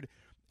fired,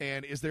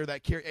 and is there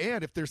that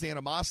and if there's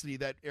animosity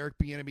that Eric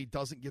Bieniemy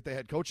doesn't get the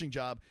head coaching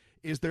job,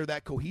 is there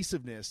that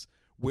cohesiveness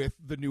with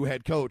the new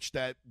head coach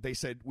that they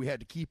said we had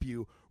to keep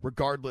you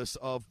regardless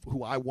of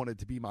who I wanted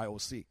to be my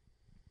OC?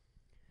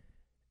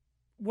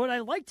 What I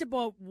liked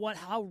about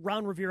how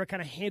Ron Rivera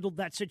kind of handled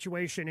that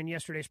situation in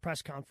yesterday's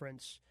press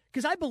conference,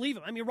 because I believe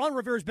him. I mean, Ron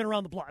Rivera's been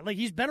around the block. Like,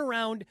 he's been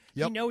around.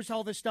 Yep. He knows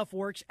how this stuff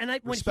works. And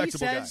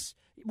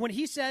when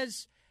he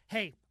says,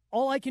 hey,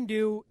 all I can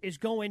do is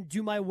go and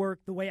do my work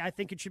the way I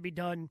think it should be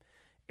done,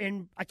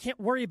 and I can't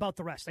worry about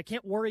the rest. I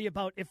can't worry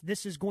about if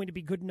this is going to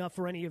be good enough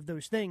for any of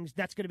those things.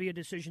 That's going to be a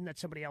decision that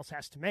somebody else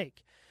has to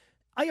make.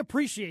 I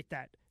appreciate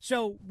that.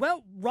 So,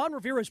 Ron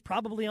Rivera is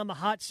probably on the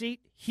hot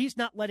seat. He's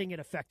not letting it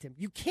affect him.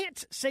 You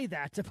can't say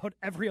that about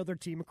every other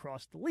team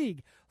across the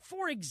league.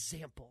 For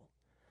example,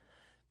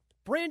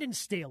 Brandon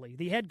Staley,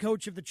 the head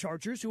coach of the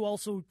Chargers, who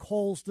also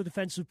calls the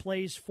defensive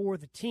plays for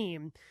the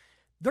team,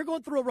 they're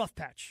going through a rough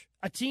patch.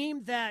 A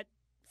team that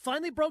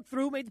finally broke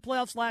through, made the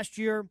playoffs last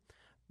year,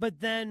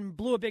 but then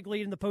blew a big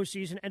lead in the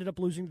postseason, ended up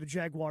losing to the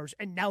Jaguars,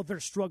 and now they're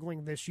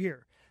struggling this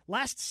year.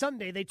 Last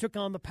Sunday, they took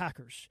on the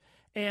Packers.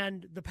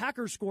 And the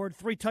Packers scored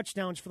 3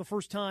 touchdowns for the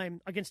first time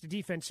against the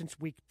defense since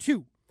week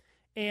 2.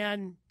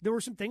 And there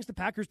were some things the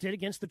Packers did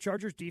against the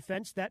Chargers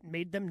defense that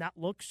made them not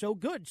look so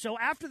good. So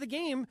after the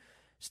game,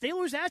 Staley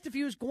was asked if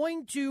he was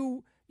going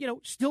to,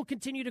 still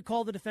continue to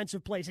call the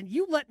defensive plays. And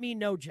you let me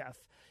know,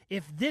 Jeff,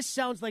 if this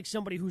sounds like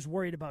somebody who's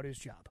worried about his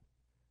job.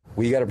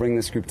 We got to bring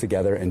this group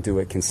together and do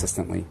it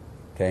consistently,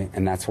 okay?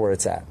 And that's where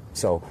it's at.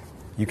 So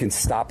you can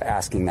stop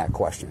asking that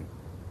question,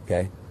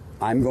 okay?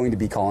 I'm going to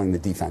be calling the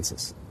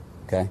defenses,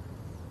 okay?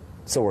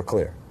 So we're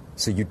clear.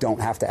 So you don't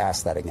have to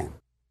ask that again.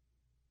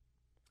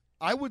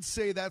 I would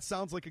say that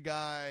sounds like a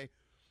guy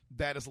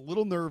that is a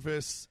little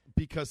nervous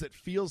because it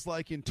feels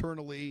like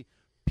internally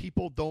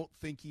people don't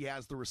think he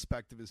has the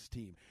respect of his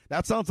team.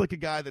 That sounds like a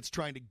guy that's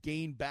trying to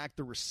gain back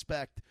the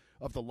respect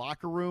of the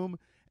locker room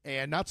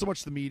and not so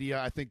much the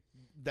media. I think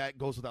that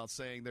goes without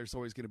saying. There's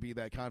always going to be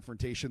that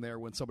confrontation there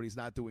when somebody's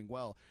not doing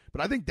well.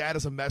 But I think that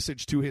is a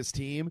message to his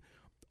team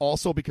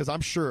also, because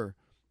I'm sure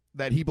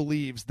that he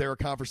believes there are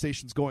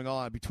conversations going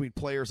on between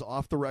players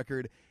off the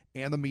record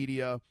and the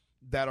media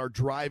that are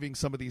driving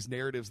some of these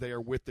narratives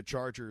there with the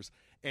Chargers,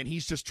 and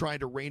he's just trying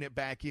to rein it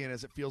back in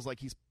as it feels like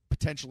he's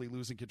potentially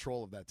losing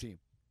control of that team.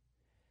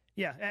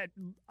 Yeah,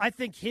 I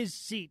think his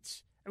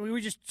seats, we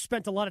just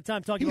spent a lot of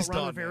time talking about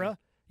Ron Rivera. Man.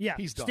 Yeah,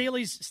 he's done.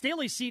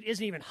 Staley's seat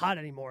isn't even hot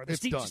anymore.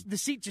 The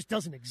seat just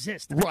doesn't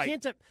exist.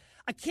 Right.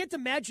 I can't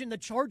imagine the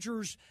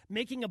Chargers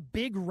making a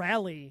big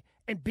rally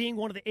and being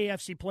one of the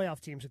AFC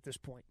playoff teams at this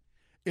point.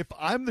 If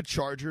I'm the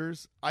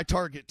Chargers, I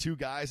target two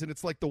guys, and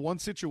it's like the one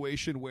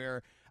situation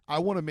where I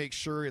want to make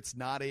sure it's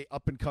not a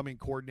up-and-coming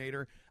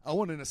coordinator. I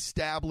want an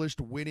established,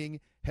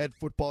 winning head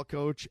football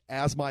coach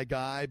as my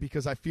guy,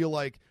 because I feel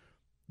like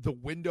the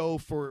window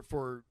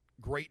for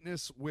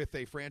greatness with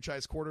a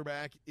franchise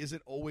quarterback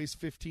isn't always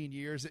 15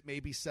 years. It may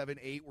be 7,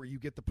 8 where you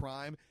get the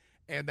prime,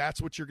 and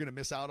that's what you're going to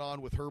miss out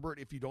on with Herbert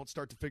if you don't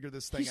start to figure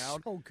this thing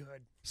out. So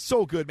good.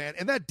 So good, man.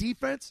 And that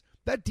defense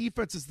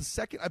is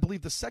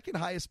the second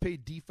highest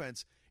paid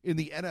defense in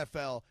the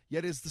NFL,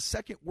 yet is the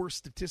second worst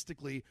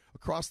statistically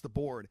across the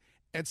board.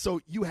 And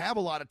so you have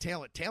a lot of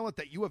talent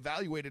that you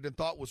evaluated and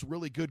thought was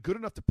really good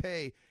enough to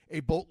pay a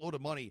boatload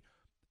of money.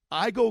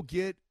 I go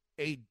get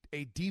a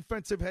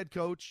defensive head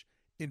coach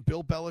in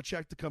Bill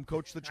Belichick to come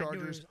coach the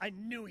Chargers. I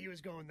knew he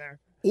was going there.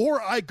 Or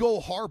I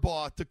go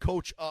Harbaugh to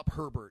coach up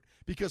Herbert,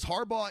 because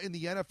Harbaugh in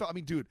the NFL, I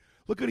mean, dude,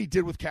 look what he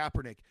did with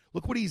Kaepernick.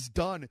 Look what he's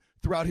done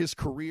throughout his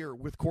career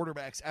with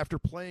quarterbacks after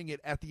playing it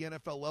at the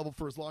NFL level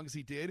for as long as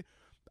he did.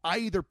 I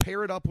either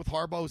pair it up with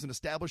Harbaugh as an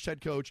established head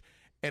coach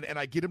and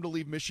I get him to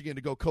leave Michigan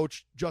to go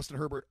coach Justin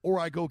Herbert, or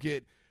I go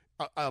get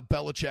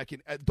Belichick.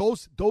 And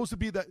those would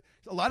be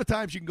a lot of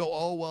times you can go,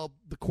 oh, well,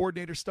 the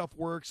coordinator stuff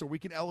works, or we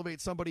can elevate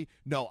somebody.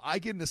 No, I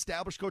get an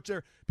established coach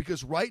there,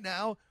 because right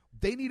now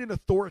they need an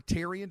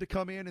authoritarian to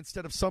come in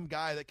instead of some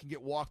guy that can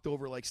get walked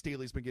over like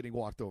Staley's been getting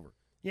walked over.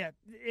 Yeah,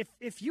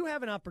 if you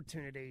have an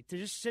opportunity to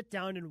just sit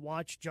down and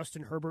watch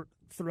Justin Herbert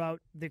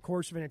throughout the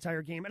course of an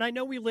entire game, and I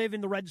know we live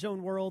in the red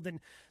zone world, and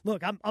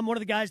look, I'm one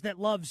of the guys that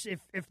loves,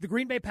 if the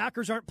Green Bay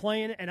Packers aren't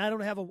playing and I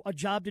don't have a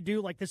job to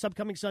do like this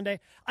upcoming Sunday,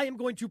 I am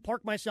going to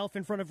park myself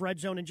in front of red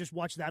zone and just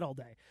watch that all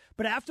day.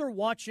 But after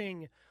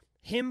watching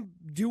him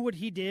do what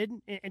he did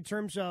in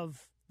terms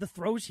of the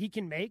throws he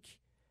can make,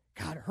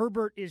 God,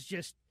 Herbert is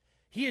just,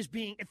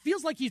 it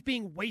feels like he's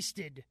being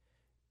wasted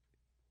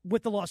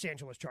with the Los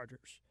Angeles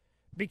Chargers,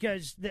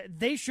 because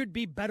they should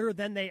be better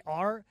than they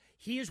are.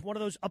 He is one of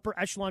those upper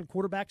echelon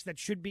quarterbacks that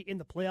should be in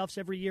the playoffs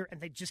every year,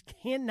 and they just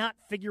cannot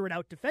figure it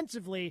out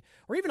defensively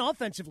or even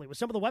offensively with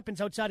some of the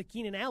weapons outside of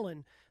Keenan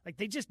Allen. Like,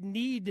 they just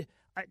need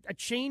a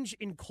change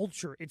in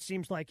culture, it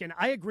seems like. And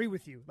I agree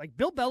with you. Like,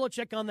 Bill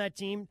Belichick on that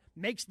team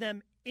makes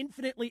them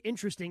infinitely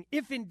interesting,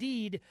 if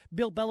indeed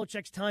Bill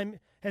Belichick's time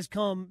has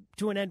come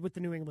to an end with the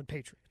New England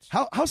Patriots.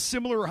 How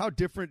similar or how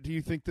different do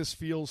you think this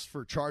feels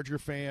for Charger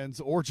fans,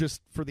 or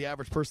just for the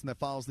average person that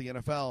follows the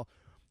NFL,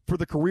 for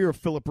the career of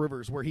Phillip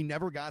Rivers, where he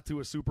never got to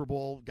a Super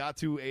Bowl, got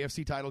to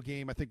AFC title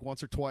game, I think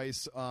once or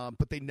twice,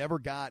 but they never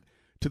got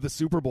to the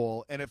Super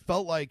Bowl, and it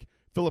felt like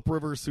Phillip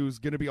Rivers, who's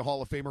going to be a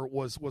Hall of Famer,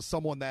 was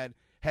someone that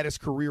had his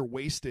career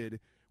wasted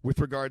with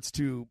regards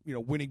to,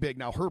 winning big.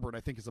 Now, Herbert,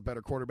 I think, is a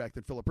better quarterback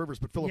than Phillip Rivers,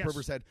 but Phillip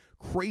Rivers had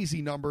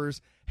crazy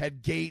numbers,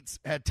 had Gates,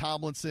 had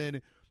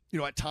Tomlinson,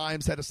 at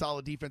times had a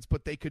solid defense,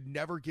 but they could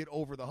never get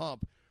over the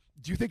hump.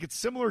 Do you think it's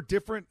similar,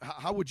 different?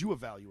 How would you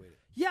evaluate it?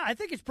 Yeah, I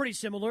think it's pretty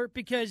similar,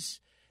 because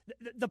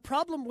the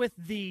problem with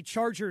the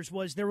Chargers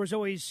was there was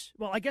always,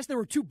 I guess there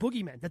were two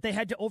boogeymen that they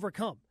had to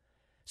overcome.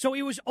 So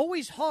it was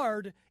always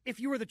hard if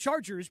you were the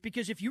Chargers,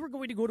 because if you were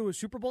going to go to a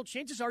Super Bowl,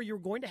 chances are you were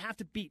going to have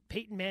to beat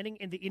Peyton Manning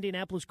and the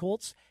Indianapolis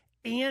Colts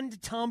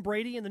and Tom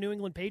Brady and the New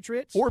England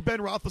Patriots. Or Ben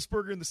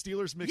Roethlisberger and the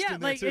Steelers mixed in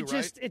there too,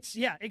 right?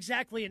 Yeah,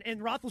 exactly. And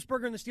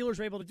Roethlisberger and the Steelers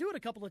were able to do it a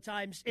couple of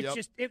times.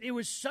 It's it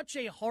was such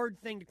a hard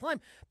thing to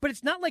climb. But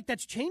it's not like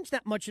that's changed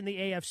that much in the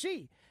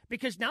AFC,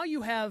 because now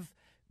you have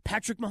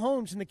Patrick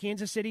Mahomes and the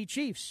Kansas City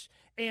Chiefs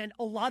and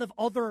a lot of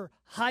other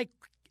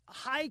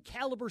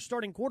high-caliber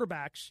starting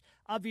quarterbacks.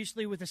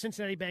 Obviously, with the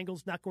Cincinnati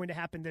Bengals, not going to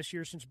happen this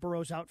year since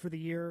Burrow's out for the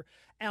year.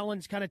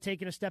 Allen's kind of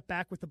taken a step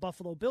back with the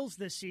Buffalo Bills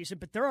this season,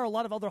 but there are a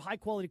lot of other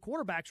high-quality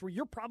quarterbacks where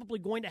you're probably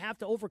going to have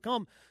to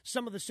overcome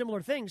some of the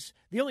similar things.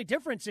 The only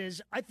difference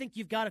is I think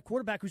you've got a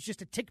quarterback who's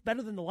just a tick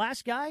better than the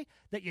last guy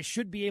that you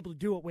should be able to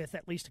do it with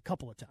at least a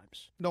couple of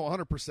times. No,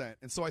 100%.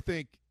 And so I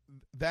think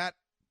that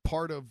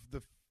part of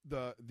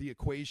the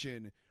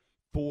equation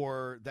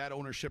for that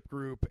ownership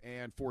group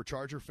and for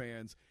Charger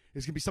fans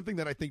is going to be something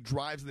that I think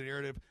drives the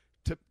narrative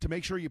to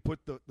make sure you put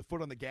the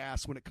foot on the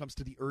gas when it comes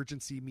to the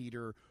urgency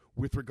meter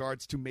with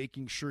regards to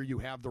making sure you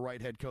have the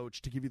right head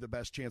coach to give you the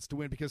best chance to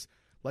win. Because,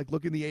 like,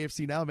 look in the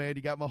AFC now, man,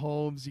 you got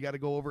Mahomes, you got to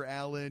go over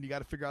Allen, you got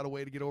to figure out a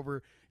way to get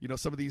over,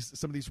 some of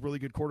these really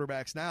good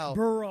quarterbacks now.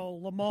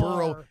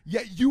 Burrow.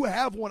 Yeah, you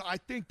have one. I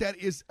think that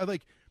is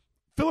like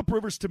Phillip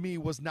Rivers to me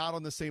was not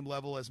on the same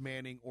level as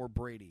Manning or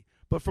Brady.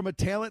 But from a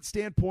talent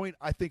standpoint,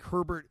 I think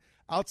Herbert,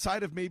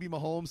 outside of maybe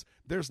Mahomes,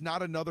 there's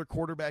not another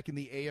quarterback in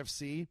the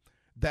AFC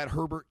that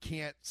Herbert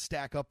can't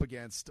stack up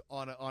against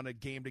on a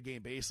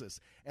game-to-game basis.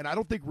 And I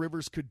don't think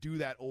Rivers could do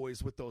that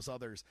always with those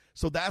others.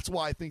 So that's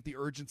why I think the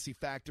urgency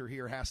factor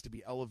here has to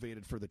be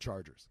elevated for the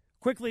Chargers.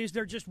 Quickly, is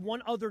there just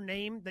one other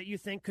name that you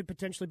think could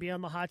potentially be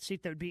on the hot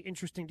seat that would be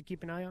interesting to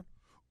keep an eye on?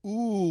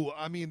 Ooh,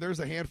 I mean, there's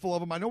a handful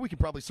of them. I know we can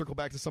probably circle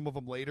back to some of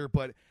them later,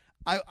 but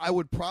I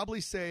would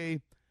probably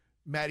say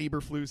Matt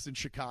Eberflus in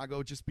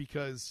Chicago, just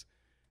because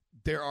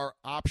there are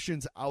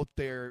options out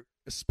there,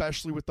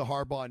 especially with the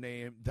Harbaugh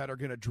name, that are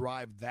going to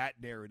drive that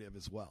narrative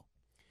as well.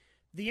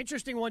 The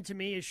interesting one to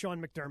me is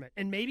Sean McDermott.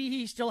 And maybe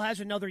he still has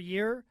another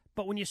year,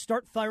 but when you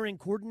start firing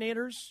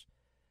coordinators,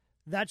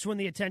 that's when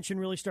the attention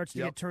really starts to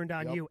get turned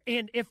on you.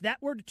 And if that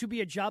were to be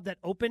a job that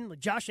opened, like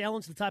Josh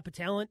Allen's the type of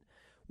talent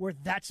where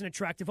that's an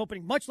attractive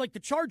opening. Much like the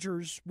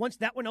Chargers, once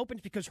that one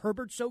opens because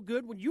Herbert's so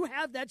good, when you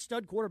have that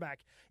stud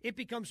quarterback, it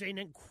becomes an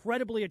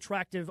incredibly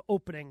attractive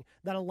opening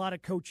that a lot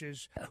of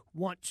coaches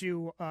want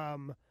to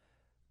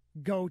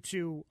go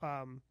to.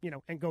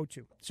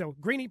 So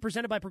Greeny,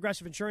 presented by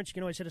Progressive Insurance. You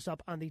can always hit us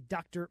up on the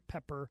Dr.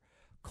 Pepper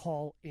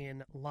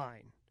call-in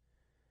line.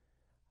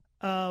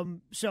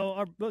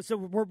 So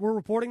we're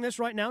reporting this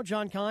right now.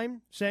 John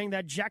Keim saying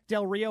that Jack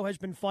Del Rio has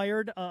been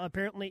fired.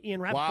 Apparently, Ian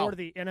Rappaport of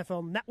the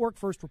NFL Network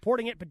first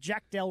reporting it, but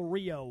Jack Del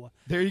Rio.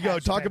 There you go.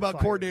 Talk about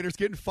fired. Coordinators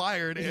getting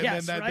fired, and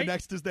yes, then right? the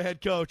next is the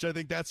head coach. I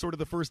think that's sort of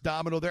the first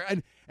domino there.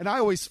 And I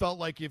always felt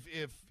like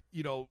if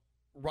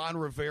Ron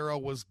Rivera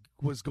was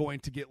going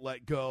to get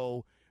let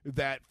go,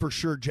 that for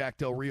sure Jack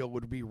Del Rio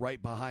would be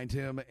right behind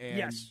him,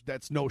 and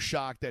that's no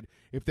shock that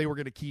if they were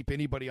going to keep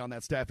anybody on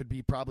that staff, it'd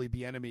be probably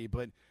Bieniemy.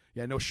 But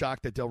yeah, no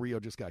shock that Del Rio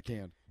just got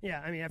canned. Yeah,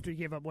 I mean, after he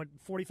gave up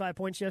 45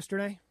 points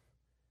yesterday.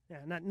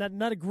 Yeah,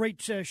 not a great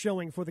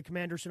showing for the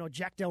Commanders. So no,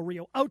 Jack Del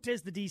Rio out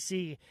as the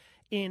DC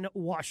in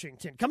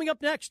Washington. Coming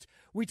up next,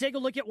 we take a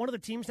look at one of the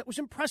teams that was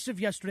impressive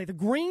yesterday, the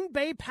Green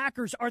Bay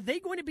Packers. Are they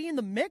going to be in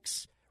the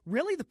mix?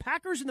 Really? The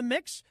Packers in the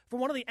mix for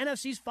one of the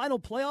NFC's final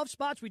playoff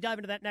spots? We dive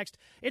into that next.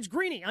 It's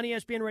Greeny on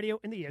ESPN Radio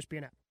and the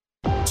ESPN app.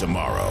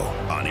 Tomorrow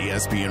on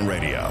ESPN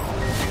Radio.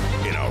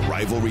 In a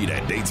rivalry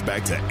that dates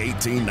back to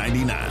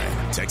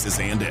 1899, Texas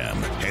A&M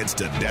heads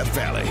to Death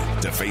Valley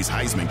to face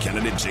Heisman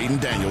candidate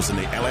Jaden Daniels and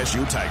the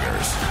LSU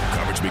Tigers.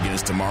 Coverage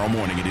begins tomorrow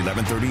morning at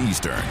 11:30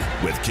 Eastern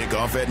with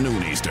kickoff at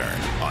noon Eastern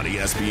on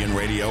ESPN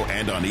Radio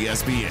and on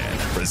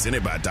ESPN.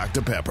 Presented by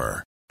Dr.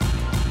 Pepper.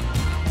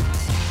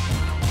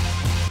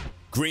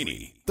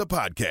 Greeny, the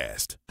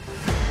podcast.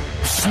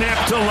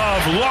 Snap to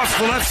Love, lost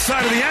the left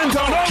side of the end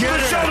zone, over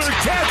the shoulder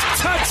catch,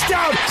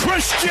 touchdown,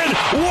 Christian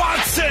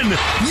Watson.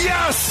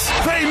 Yes,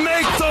 they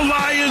make the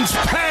Lions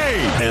pay.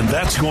 And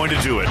that's going to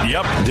do it.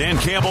 Yep, Dan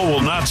Campbell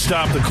will not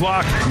stop the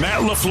clock.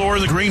 Matt LaFleur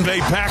and the Green Bay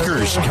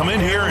Packers come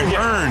in here and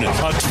earn a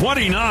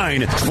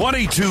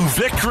 29-22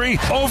 victory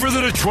over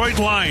the Detroit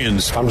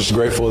Lions. I'm just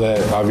grateful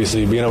that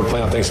obviously being able to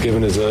play on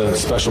Thanksgiving is a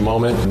special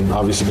moment, and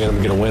obviously being able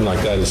to get a win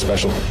like that is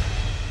special.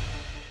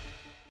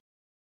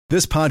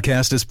 This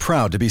podcast is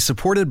proud to be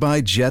supported by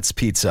Jets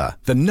Pizza,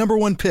 the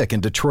 #1 pick in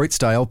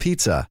Detroit-style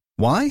pizza.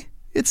 Why?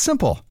 It's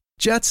simple.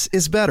 Jets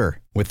is better.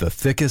 With the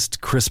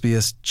thickest,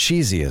 crispiest,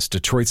 cheesiest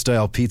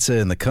Detroit-style pizza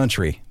in the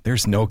country,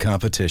 there's no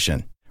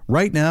competition.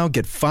 Right now,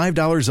 get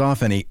 $5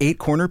 off any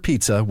 8-corner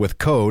pizza with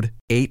code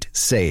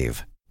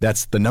 8SAVE.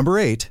 That's the number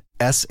 8,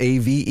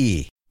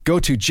 S-A-V-E. Go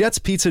to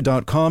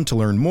jetspizza.com to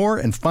learn more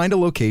and find a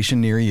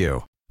location near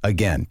you.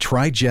 Again,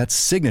 try Jet's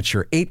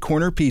signature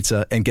 8-corner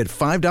pizza and get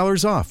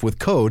 $5 off with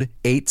code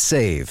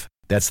 8SAVE.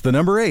 That's the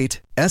number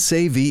 8,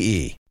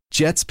 S-A-V-E.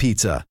 Jet's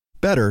Pizza.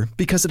 Better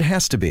because it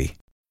has to be.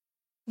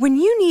 When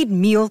you need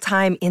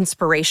mealtime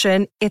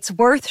inspiration, it's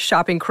worth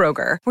shopping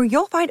Kroger, where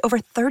you'll find over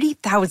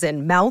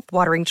 30,000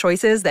 mouth-watering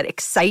choices that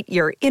excite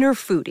your inner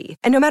foodie.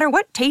 And no matter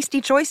what tasty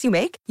choice you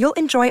make, you'll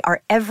enjoy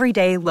our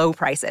everyday low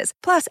prices,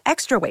 plus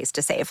extra ways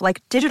to save,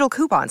 like digital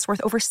coupons worth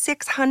over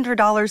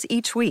 $600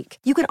 each week.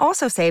 You can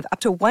also save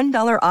up to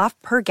 $1 off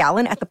per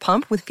gallon at the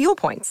pump with fuel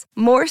points.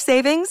 More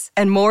savings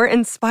and more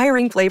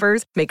inspiring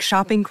flavors make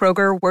shopping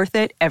Kroger worth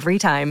it every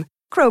time.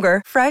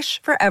 Kroger,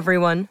 fresh for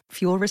everyone.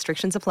 Fuel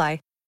restrictions apply.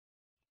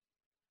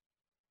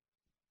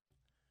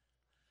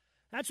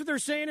 That's what they're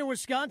saying in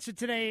Wisconsin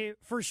today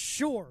for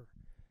sure.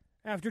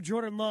 After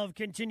Jordan Love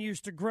continues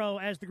to grow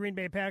as the Green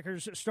Bay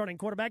Packers starting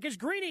quarterback. It's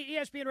Greeny,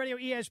 ESPN Radio,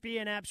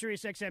 ESPN app,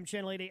 Sirius XM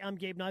Channel 80. I'm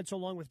Gabe Neitzel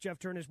along with Jeff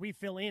Turner as we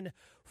fill in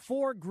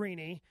for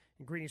Greeny.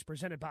 And Greeny is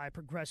presented by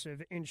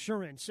Progressive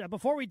Insurance.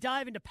 Before we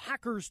dive into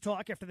Packers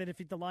talk after they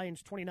defeat the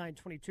Lions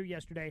 29-22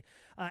 yesterday,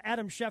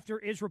 Adam Schefter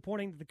is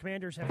reporting that the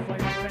Commanders have fired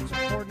defensive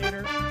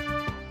coordinator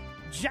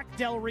Jack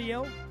Del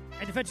Rio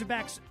and defensive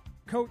backs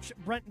coach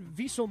Brent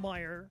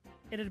Wieselmeyer.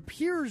 And it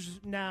appears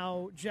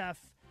now, Jeff,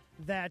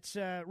 that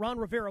Ron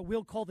Rivera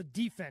will call the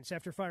defense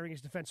after firing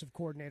his defensive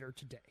coordinator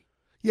today.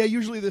 Yeah,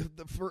 usually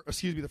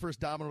the first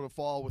domino to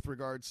fall with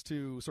regards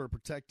to sort of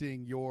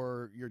protecting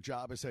your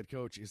job as head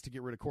coach is to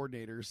get rid of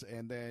coordinators,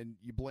 and then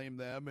you blame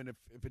them, and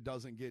if it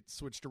doesn't get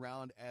switched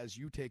around as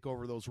you take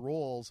over those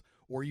roles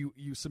or you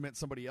cement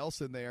somebody else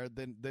in there,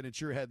 then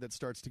it's your head that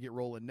starts to get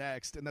rolling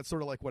next. And that's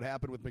sort of like what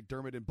happened with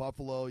McDermott in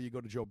Buffalo. You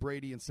go to Joe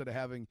Brady instead of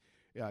having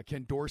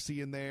Ken Dorsey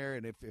in there,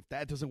 and if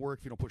that doesn't work,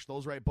 if you don't push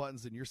those right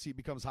buttons, then your seat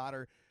becomes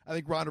hotter. I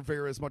think Ron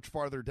Rivera is much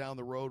farther down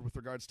the road with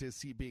regards to his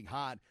seat being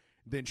hot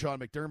than Sean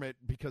McDermott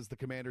because the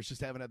Commanders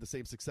just haven't had the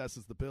same success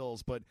as the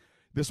Bills. But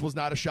this was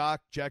not a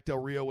shock. Jack Del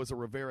Rio was a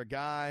Rivera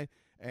guy,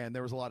 and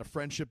there was a lot of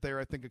friendship there,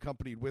 I think,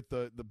 accompanied with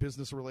the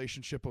business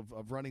relationship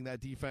of running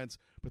that defense.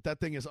 But that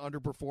thing has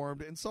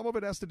underperformed, and some of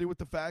it has to do with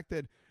the fact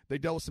that they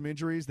dealt with some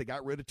injuries. They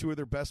got rid of two of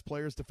their best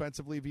players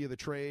defensively via the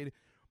trade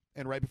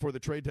and right before the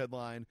trade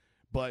deadline.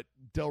 But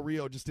Del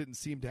Rio just didn't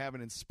seem to have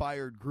an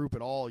inspired group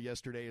at all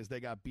yesterday as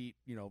they got beat,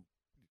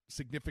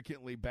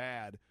 significantly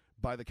bad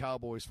by the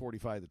Cowboys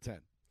 45-10.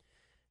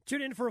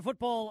 Tune in for a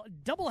football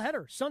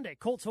doubleheader Sunday.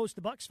 Colts host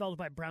the Bucs, followed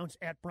by Browns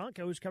at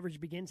Broncos.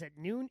 Coverage begins at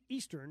noon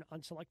Eastern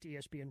on select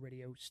ESPN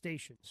radio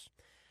stations.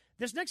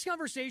 This next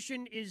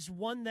conversation is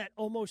one that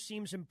almost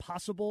seems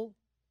impossible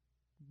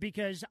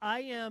because I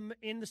am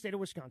in the state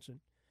of Wisconsin,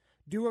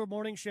 do a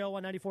morning show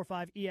on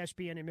 94.5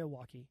 ESPN in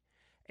Milwaukee,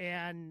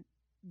 and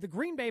the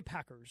Green Bay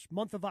Packers,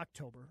 month of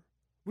October,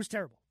 was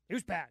terrible. It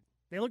was bad.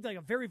 They looked like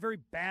a very, very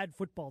bad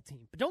football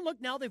team. But don't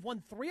look now. They've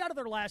won 3 out of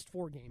their last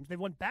 4 games. They've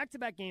won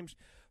back-to-back games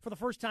for the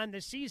first time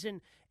this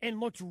season and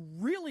looked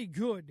really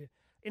good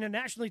in a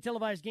nationally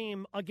televised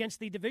game against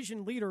the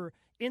division leader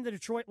in the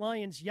Detroit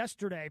Lions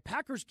yesterday.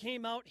 Packers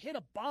came out, hit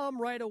a bomb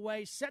right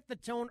away, set the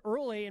tone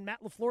early, and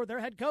Matt LaFleur,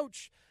 their head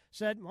coach,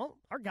 said, well,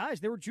 our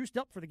guys, they were juiced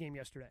up for the game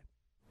yesterday.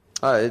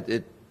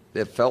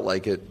 It felt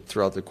like it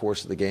throughout the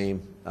course of the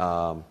game.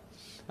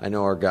 I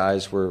know our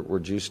guys were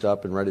juiced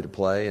up and ready to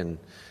play, and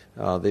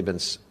they've been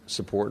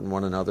supporting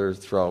one another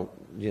throughout,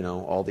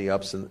 all the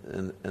ups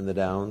and the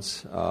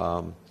downs.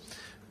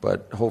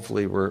 But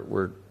hopefully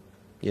we're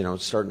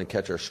starting to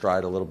catch our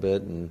stride a little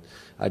bit, and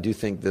I do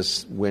think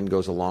this win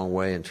goes a long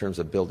way in terms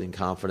of building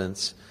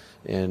confidence.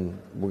 And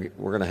we're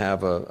going to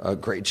have a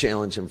great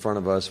challenge in front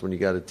of us when you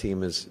got a team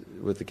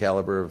with the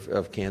caliber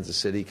of Kansas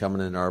City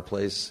coming into our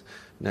place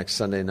next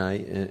Sunday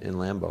night in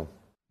Lambeau.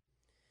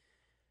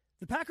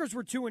 The Packers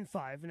were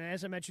 2-5, and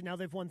as I mentioned, now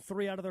they've won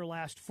 3 out of their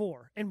last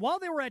 4. And while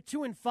they were at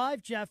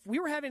 2-5, Jeff, we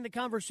were having the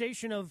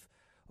conversation of,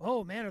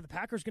 oh man, are the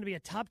Packers going to be a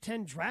top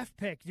 10 draft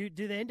pick?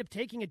 Do they end up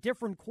taking a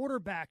different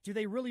quarterback? Do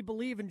they really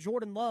believe in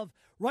Jordan Love?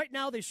 Right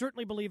now, they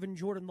certainly believe in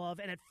Jordan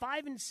Love. And at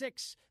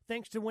 5-6,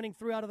 thanks to winning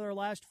 3 out of their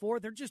last 4,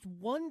 they're just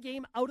 1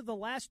 game out of the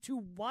last 2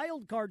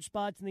 wild card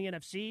spots in the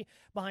NFC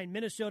behind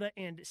Minnesota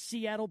and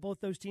Seattle. Both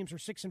those teams are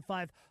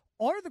 6-5.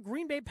 Are the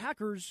Green Bay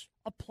Packers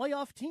a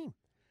playoff team?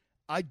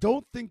 I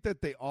don't think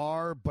that they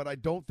are, but I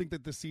don't think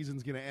that the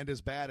season's going to end as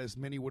bad as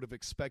many would have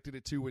expected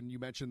it to when you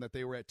mentioned that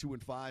they were at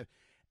 2-5.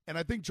 And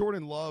I think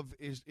Jordan Love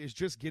is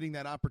just getting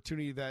that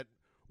opportunity that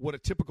what a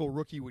typical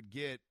rookie would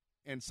get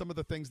and some of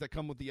the things that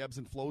come with the ebbs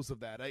and flows of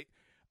that.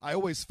 I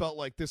always felt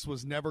like this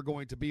was never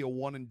going to be a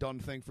one-and-done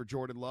thing for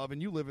Jordan Love,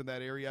 and you live in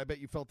that area. I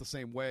bet you felt the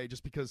same way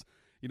just because,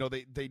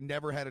 they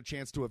never had a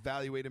chance to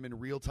evaluate him in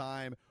real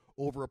time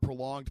over a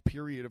prolonged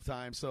period of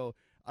time. So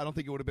I don't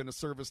think it would have been a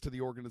service to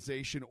the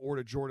organization or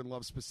to Jordan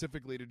Love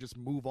specifically to just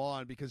move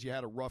on because you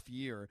had a rough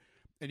year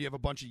and you have a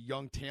bunch of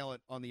young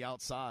talent on the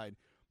outside.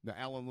 Now,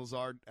 Allen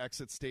Lazard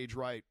exits stage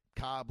right,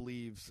 Cobb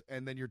leaves,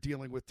 and then you're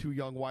dealing with 2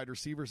 young wide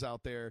receivers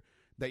out there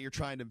that you're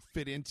trying to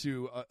fit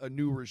into a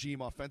new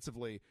regime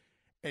offensively.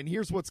 And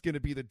here's what's going to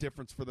be the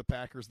difference for the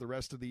Packers the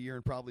rest of the year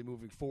and probably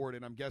moving forward,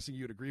 and I'm guessing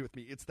you'd agree with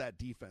me. It's that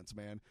defense,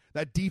 man.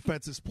 That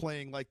defense is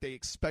playing like they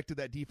expected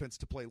that defense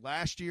to play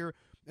last year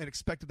and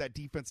expected that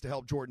defense to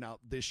help Jordan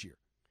out this year.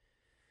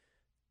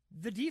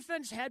 The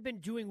defense had been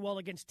doing well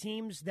against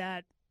teams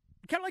that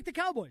kind of like the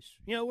Cowboys.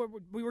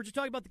 We were just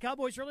talking about the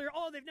Cowboys earlier.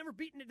 Oh, they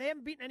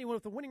haven't beaten anyone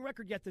with a winning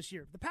record yet this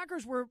year. The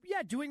Packers were,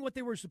 doing what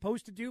they were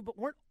supposed to do, but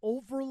weren't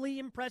overly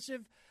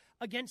impressive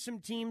against some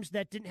teams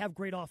that didn't have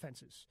great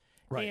offenses.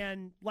 Right.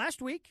 And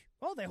last week,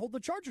 they hold the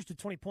Chargers to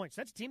 20 points.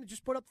 That's a team that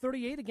just put up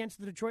 38 against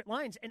the Detroit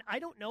Lions. And I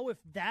don't know if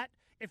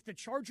the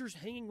Chargers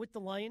hanging with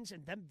the Lions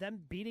and them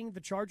beating the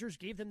Chargers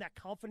gave them that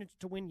confidence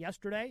to win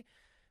yesterday.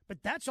 But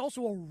that's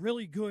also a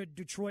really good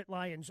Detroit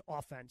Lions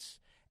offense.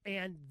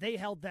 And they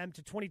held them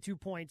to 22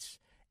 points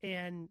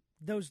And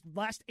those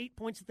last 8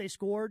 points that they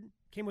scored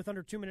came with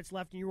under 2 minutes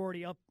left, and you were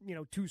already up,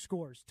 2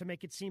 scores to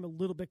make it seem a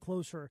little bit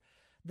closer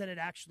than it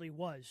actually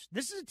was.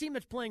 This is a team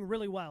that's playing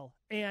really well,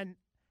 and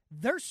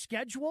their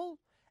schedule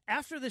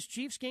after this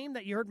Chiefs game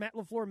that you heard Matt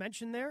LaFleur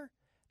mention there,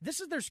 this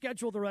is their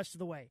schedule the rest of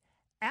the way.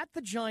 At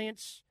the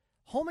Giants,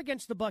 home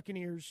against the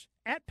Buccaneers,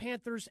 at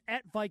Panthers,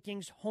 at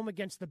Vikings, home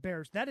against the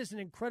Bears. That is an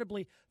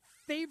incredibly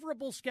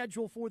favorable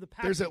schedule for the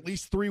Packers. There's at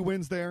least 3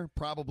 wins there,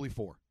 probably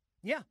 4.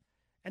 Yeah,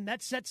 and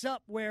that sets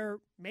up where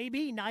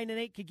maybe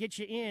 9-8 could get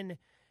you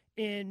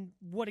in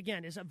what,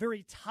 again, is a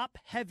very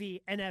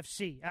top-heavy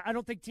NFC. I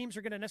don't think teams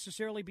are going to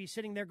necessarily be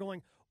sitting there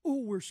going,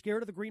 ooh, we're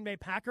scared of the Green Bay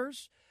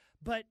Packers.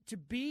 But to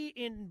be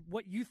in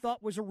what you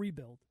thought was a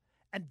rebuild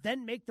and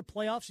then make the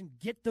playoffs and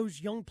get those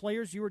young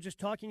players you were just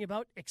talking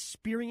about,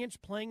 experience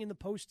playing in the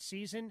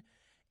postseason,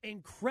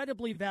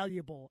 incredibly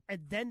valuable.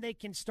 And then they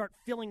can start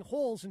filling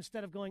holes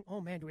instead of going,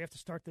 oh, man, do we have to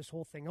start this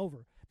whole thing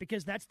over?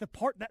 Because that's the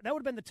part that would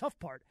have been the tough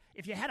part.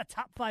 If you had a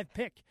top 5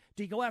 pick,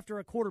 do you go after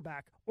a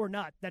quarterback or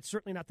not? That's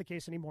certainly not the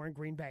case anymore in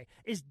Green Bay.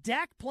 Is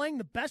Dak playing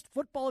the best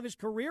football of his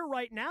career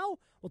right now?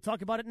 We'll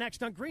talk about it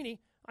next on Greeny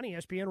on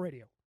ESPN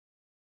Radio.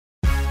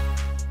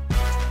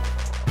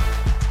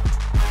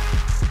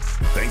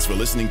 Thanks for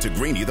listening to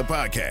Greeny, the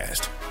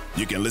podcast.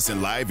 You can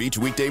listen live each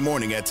weekday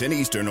morning at 10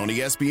 Eastern on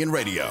ESPN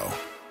Radio.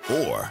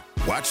 Or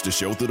watch the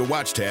show through the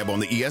Watch tab on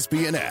the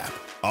ESPN app.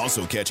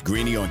 Also catch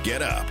Greeny on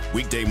Get Up,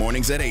 weekday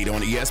mornings at 8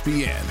 on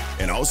ESPN.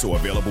 And also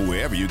available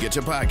wherever you get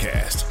your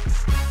podcast.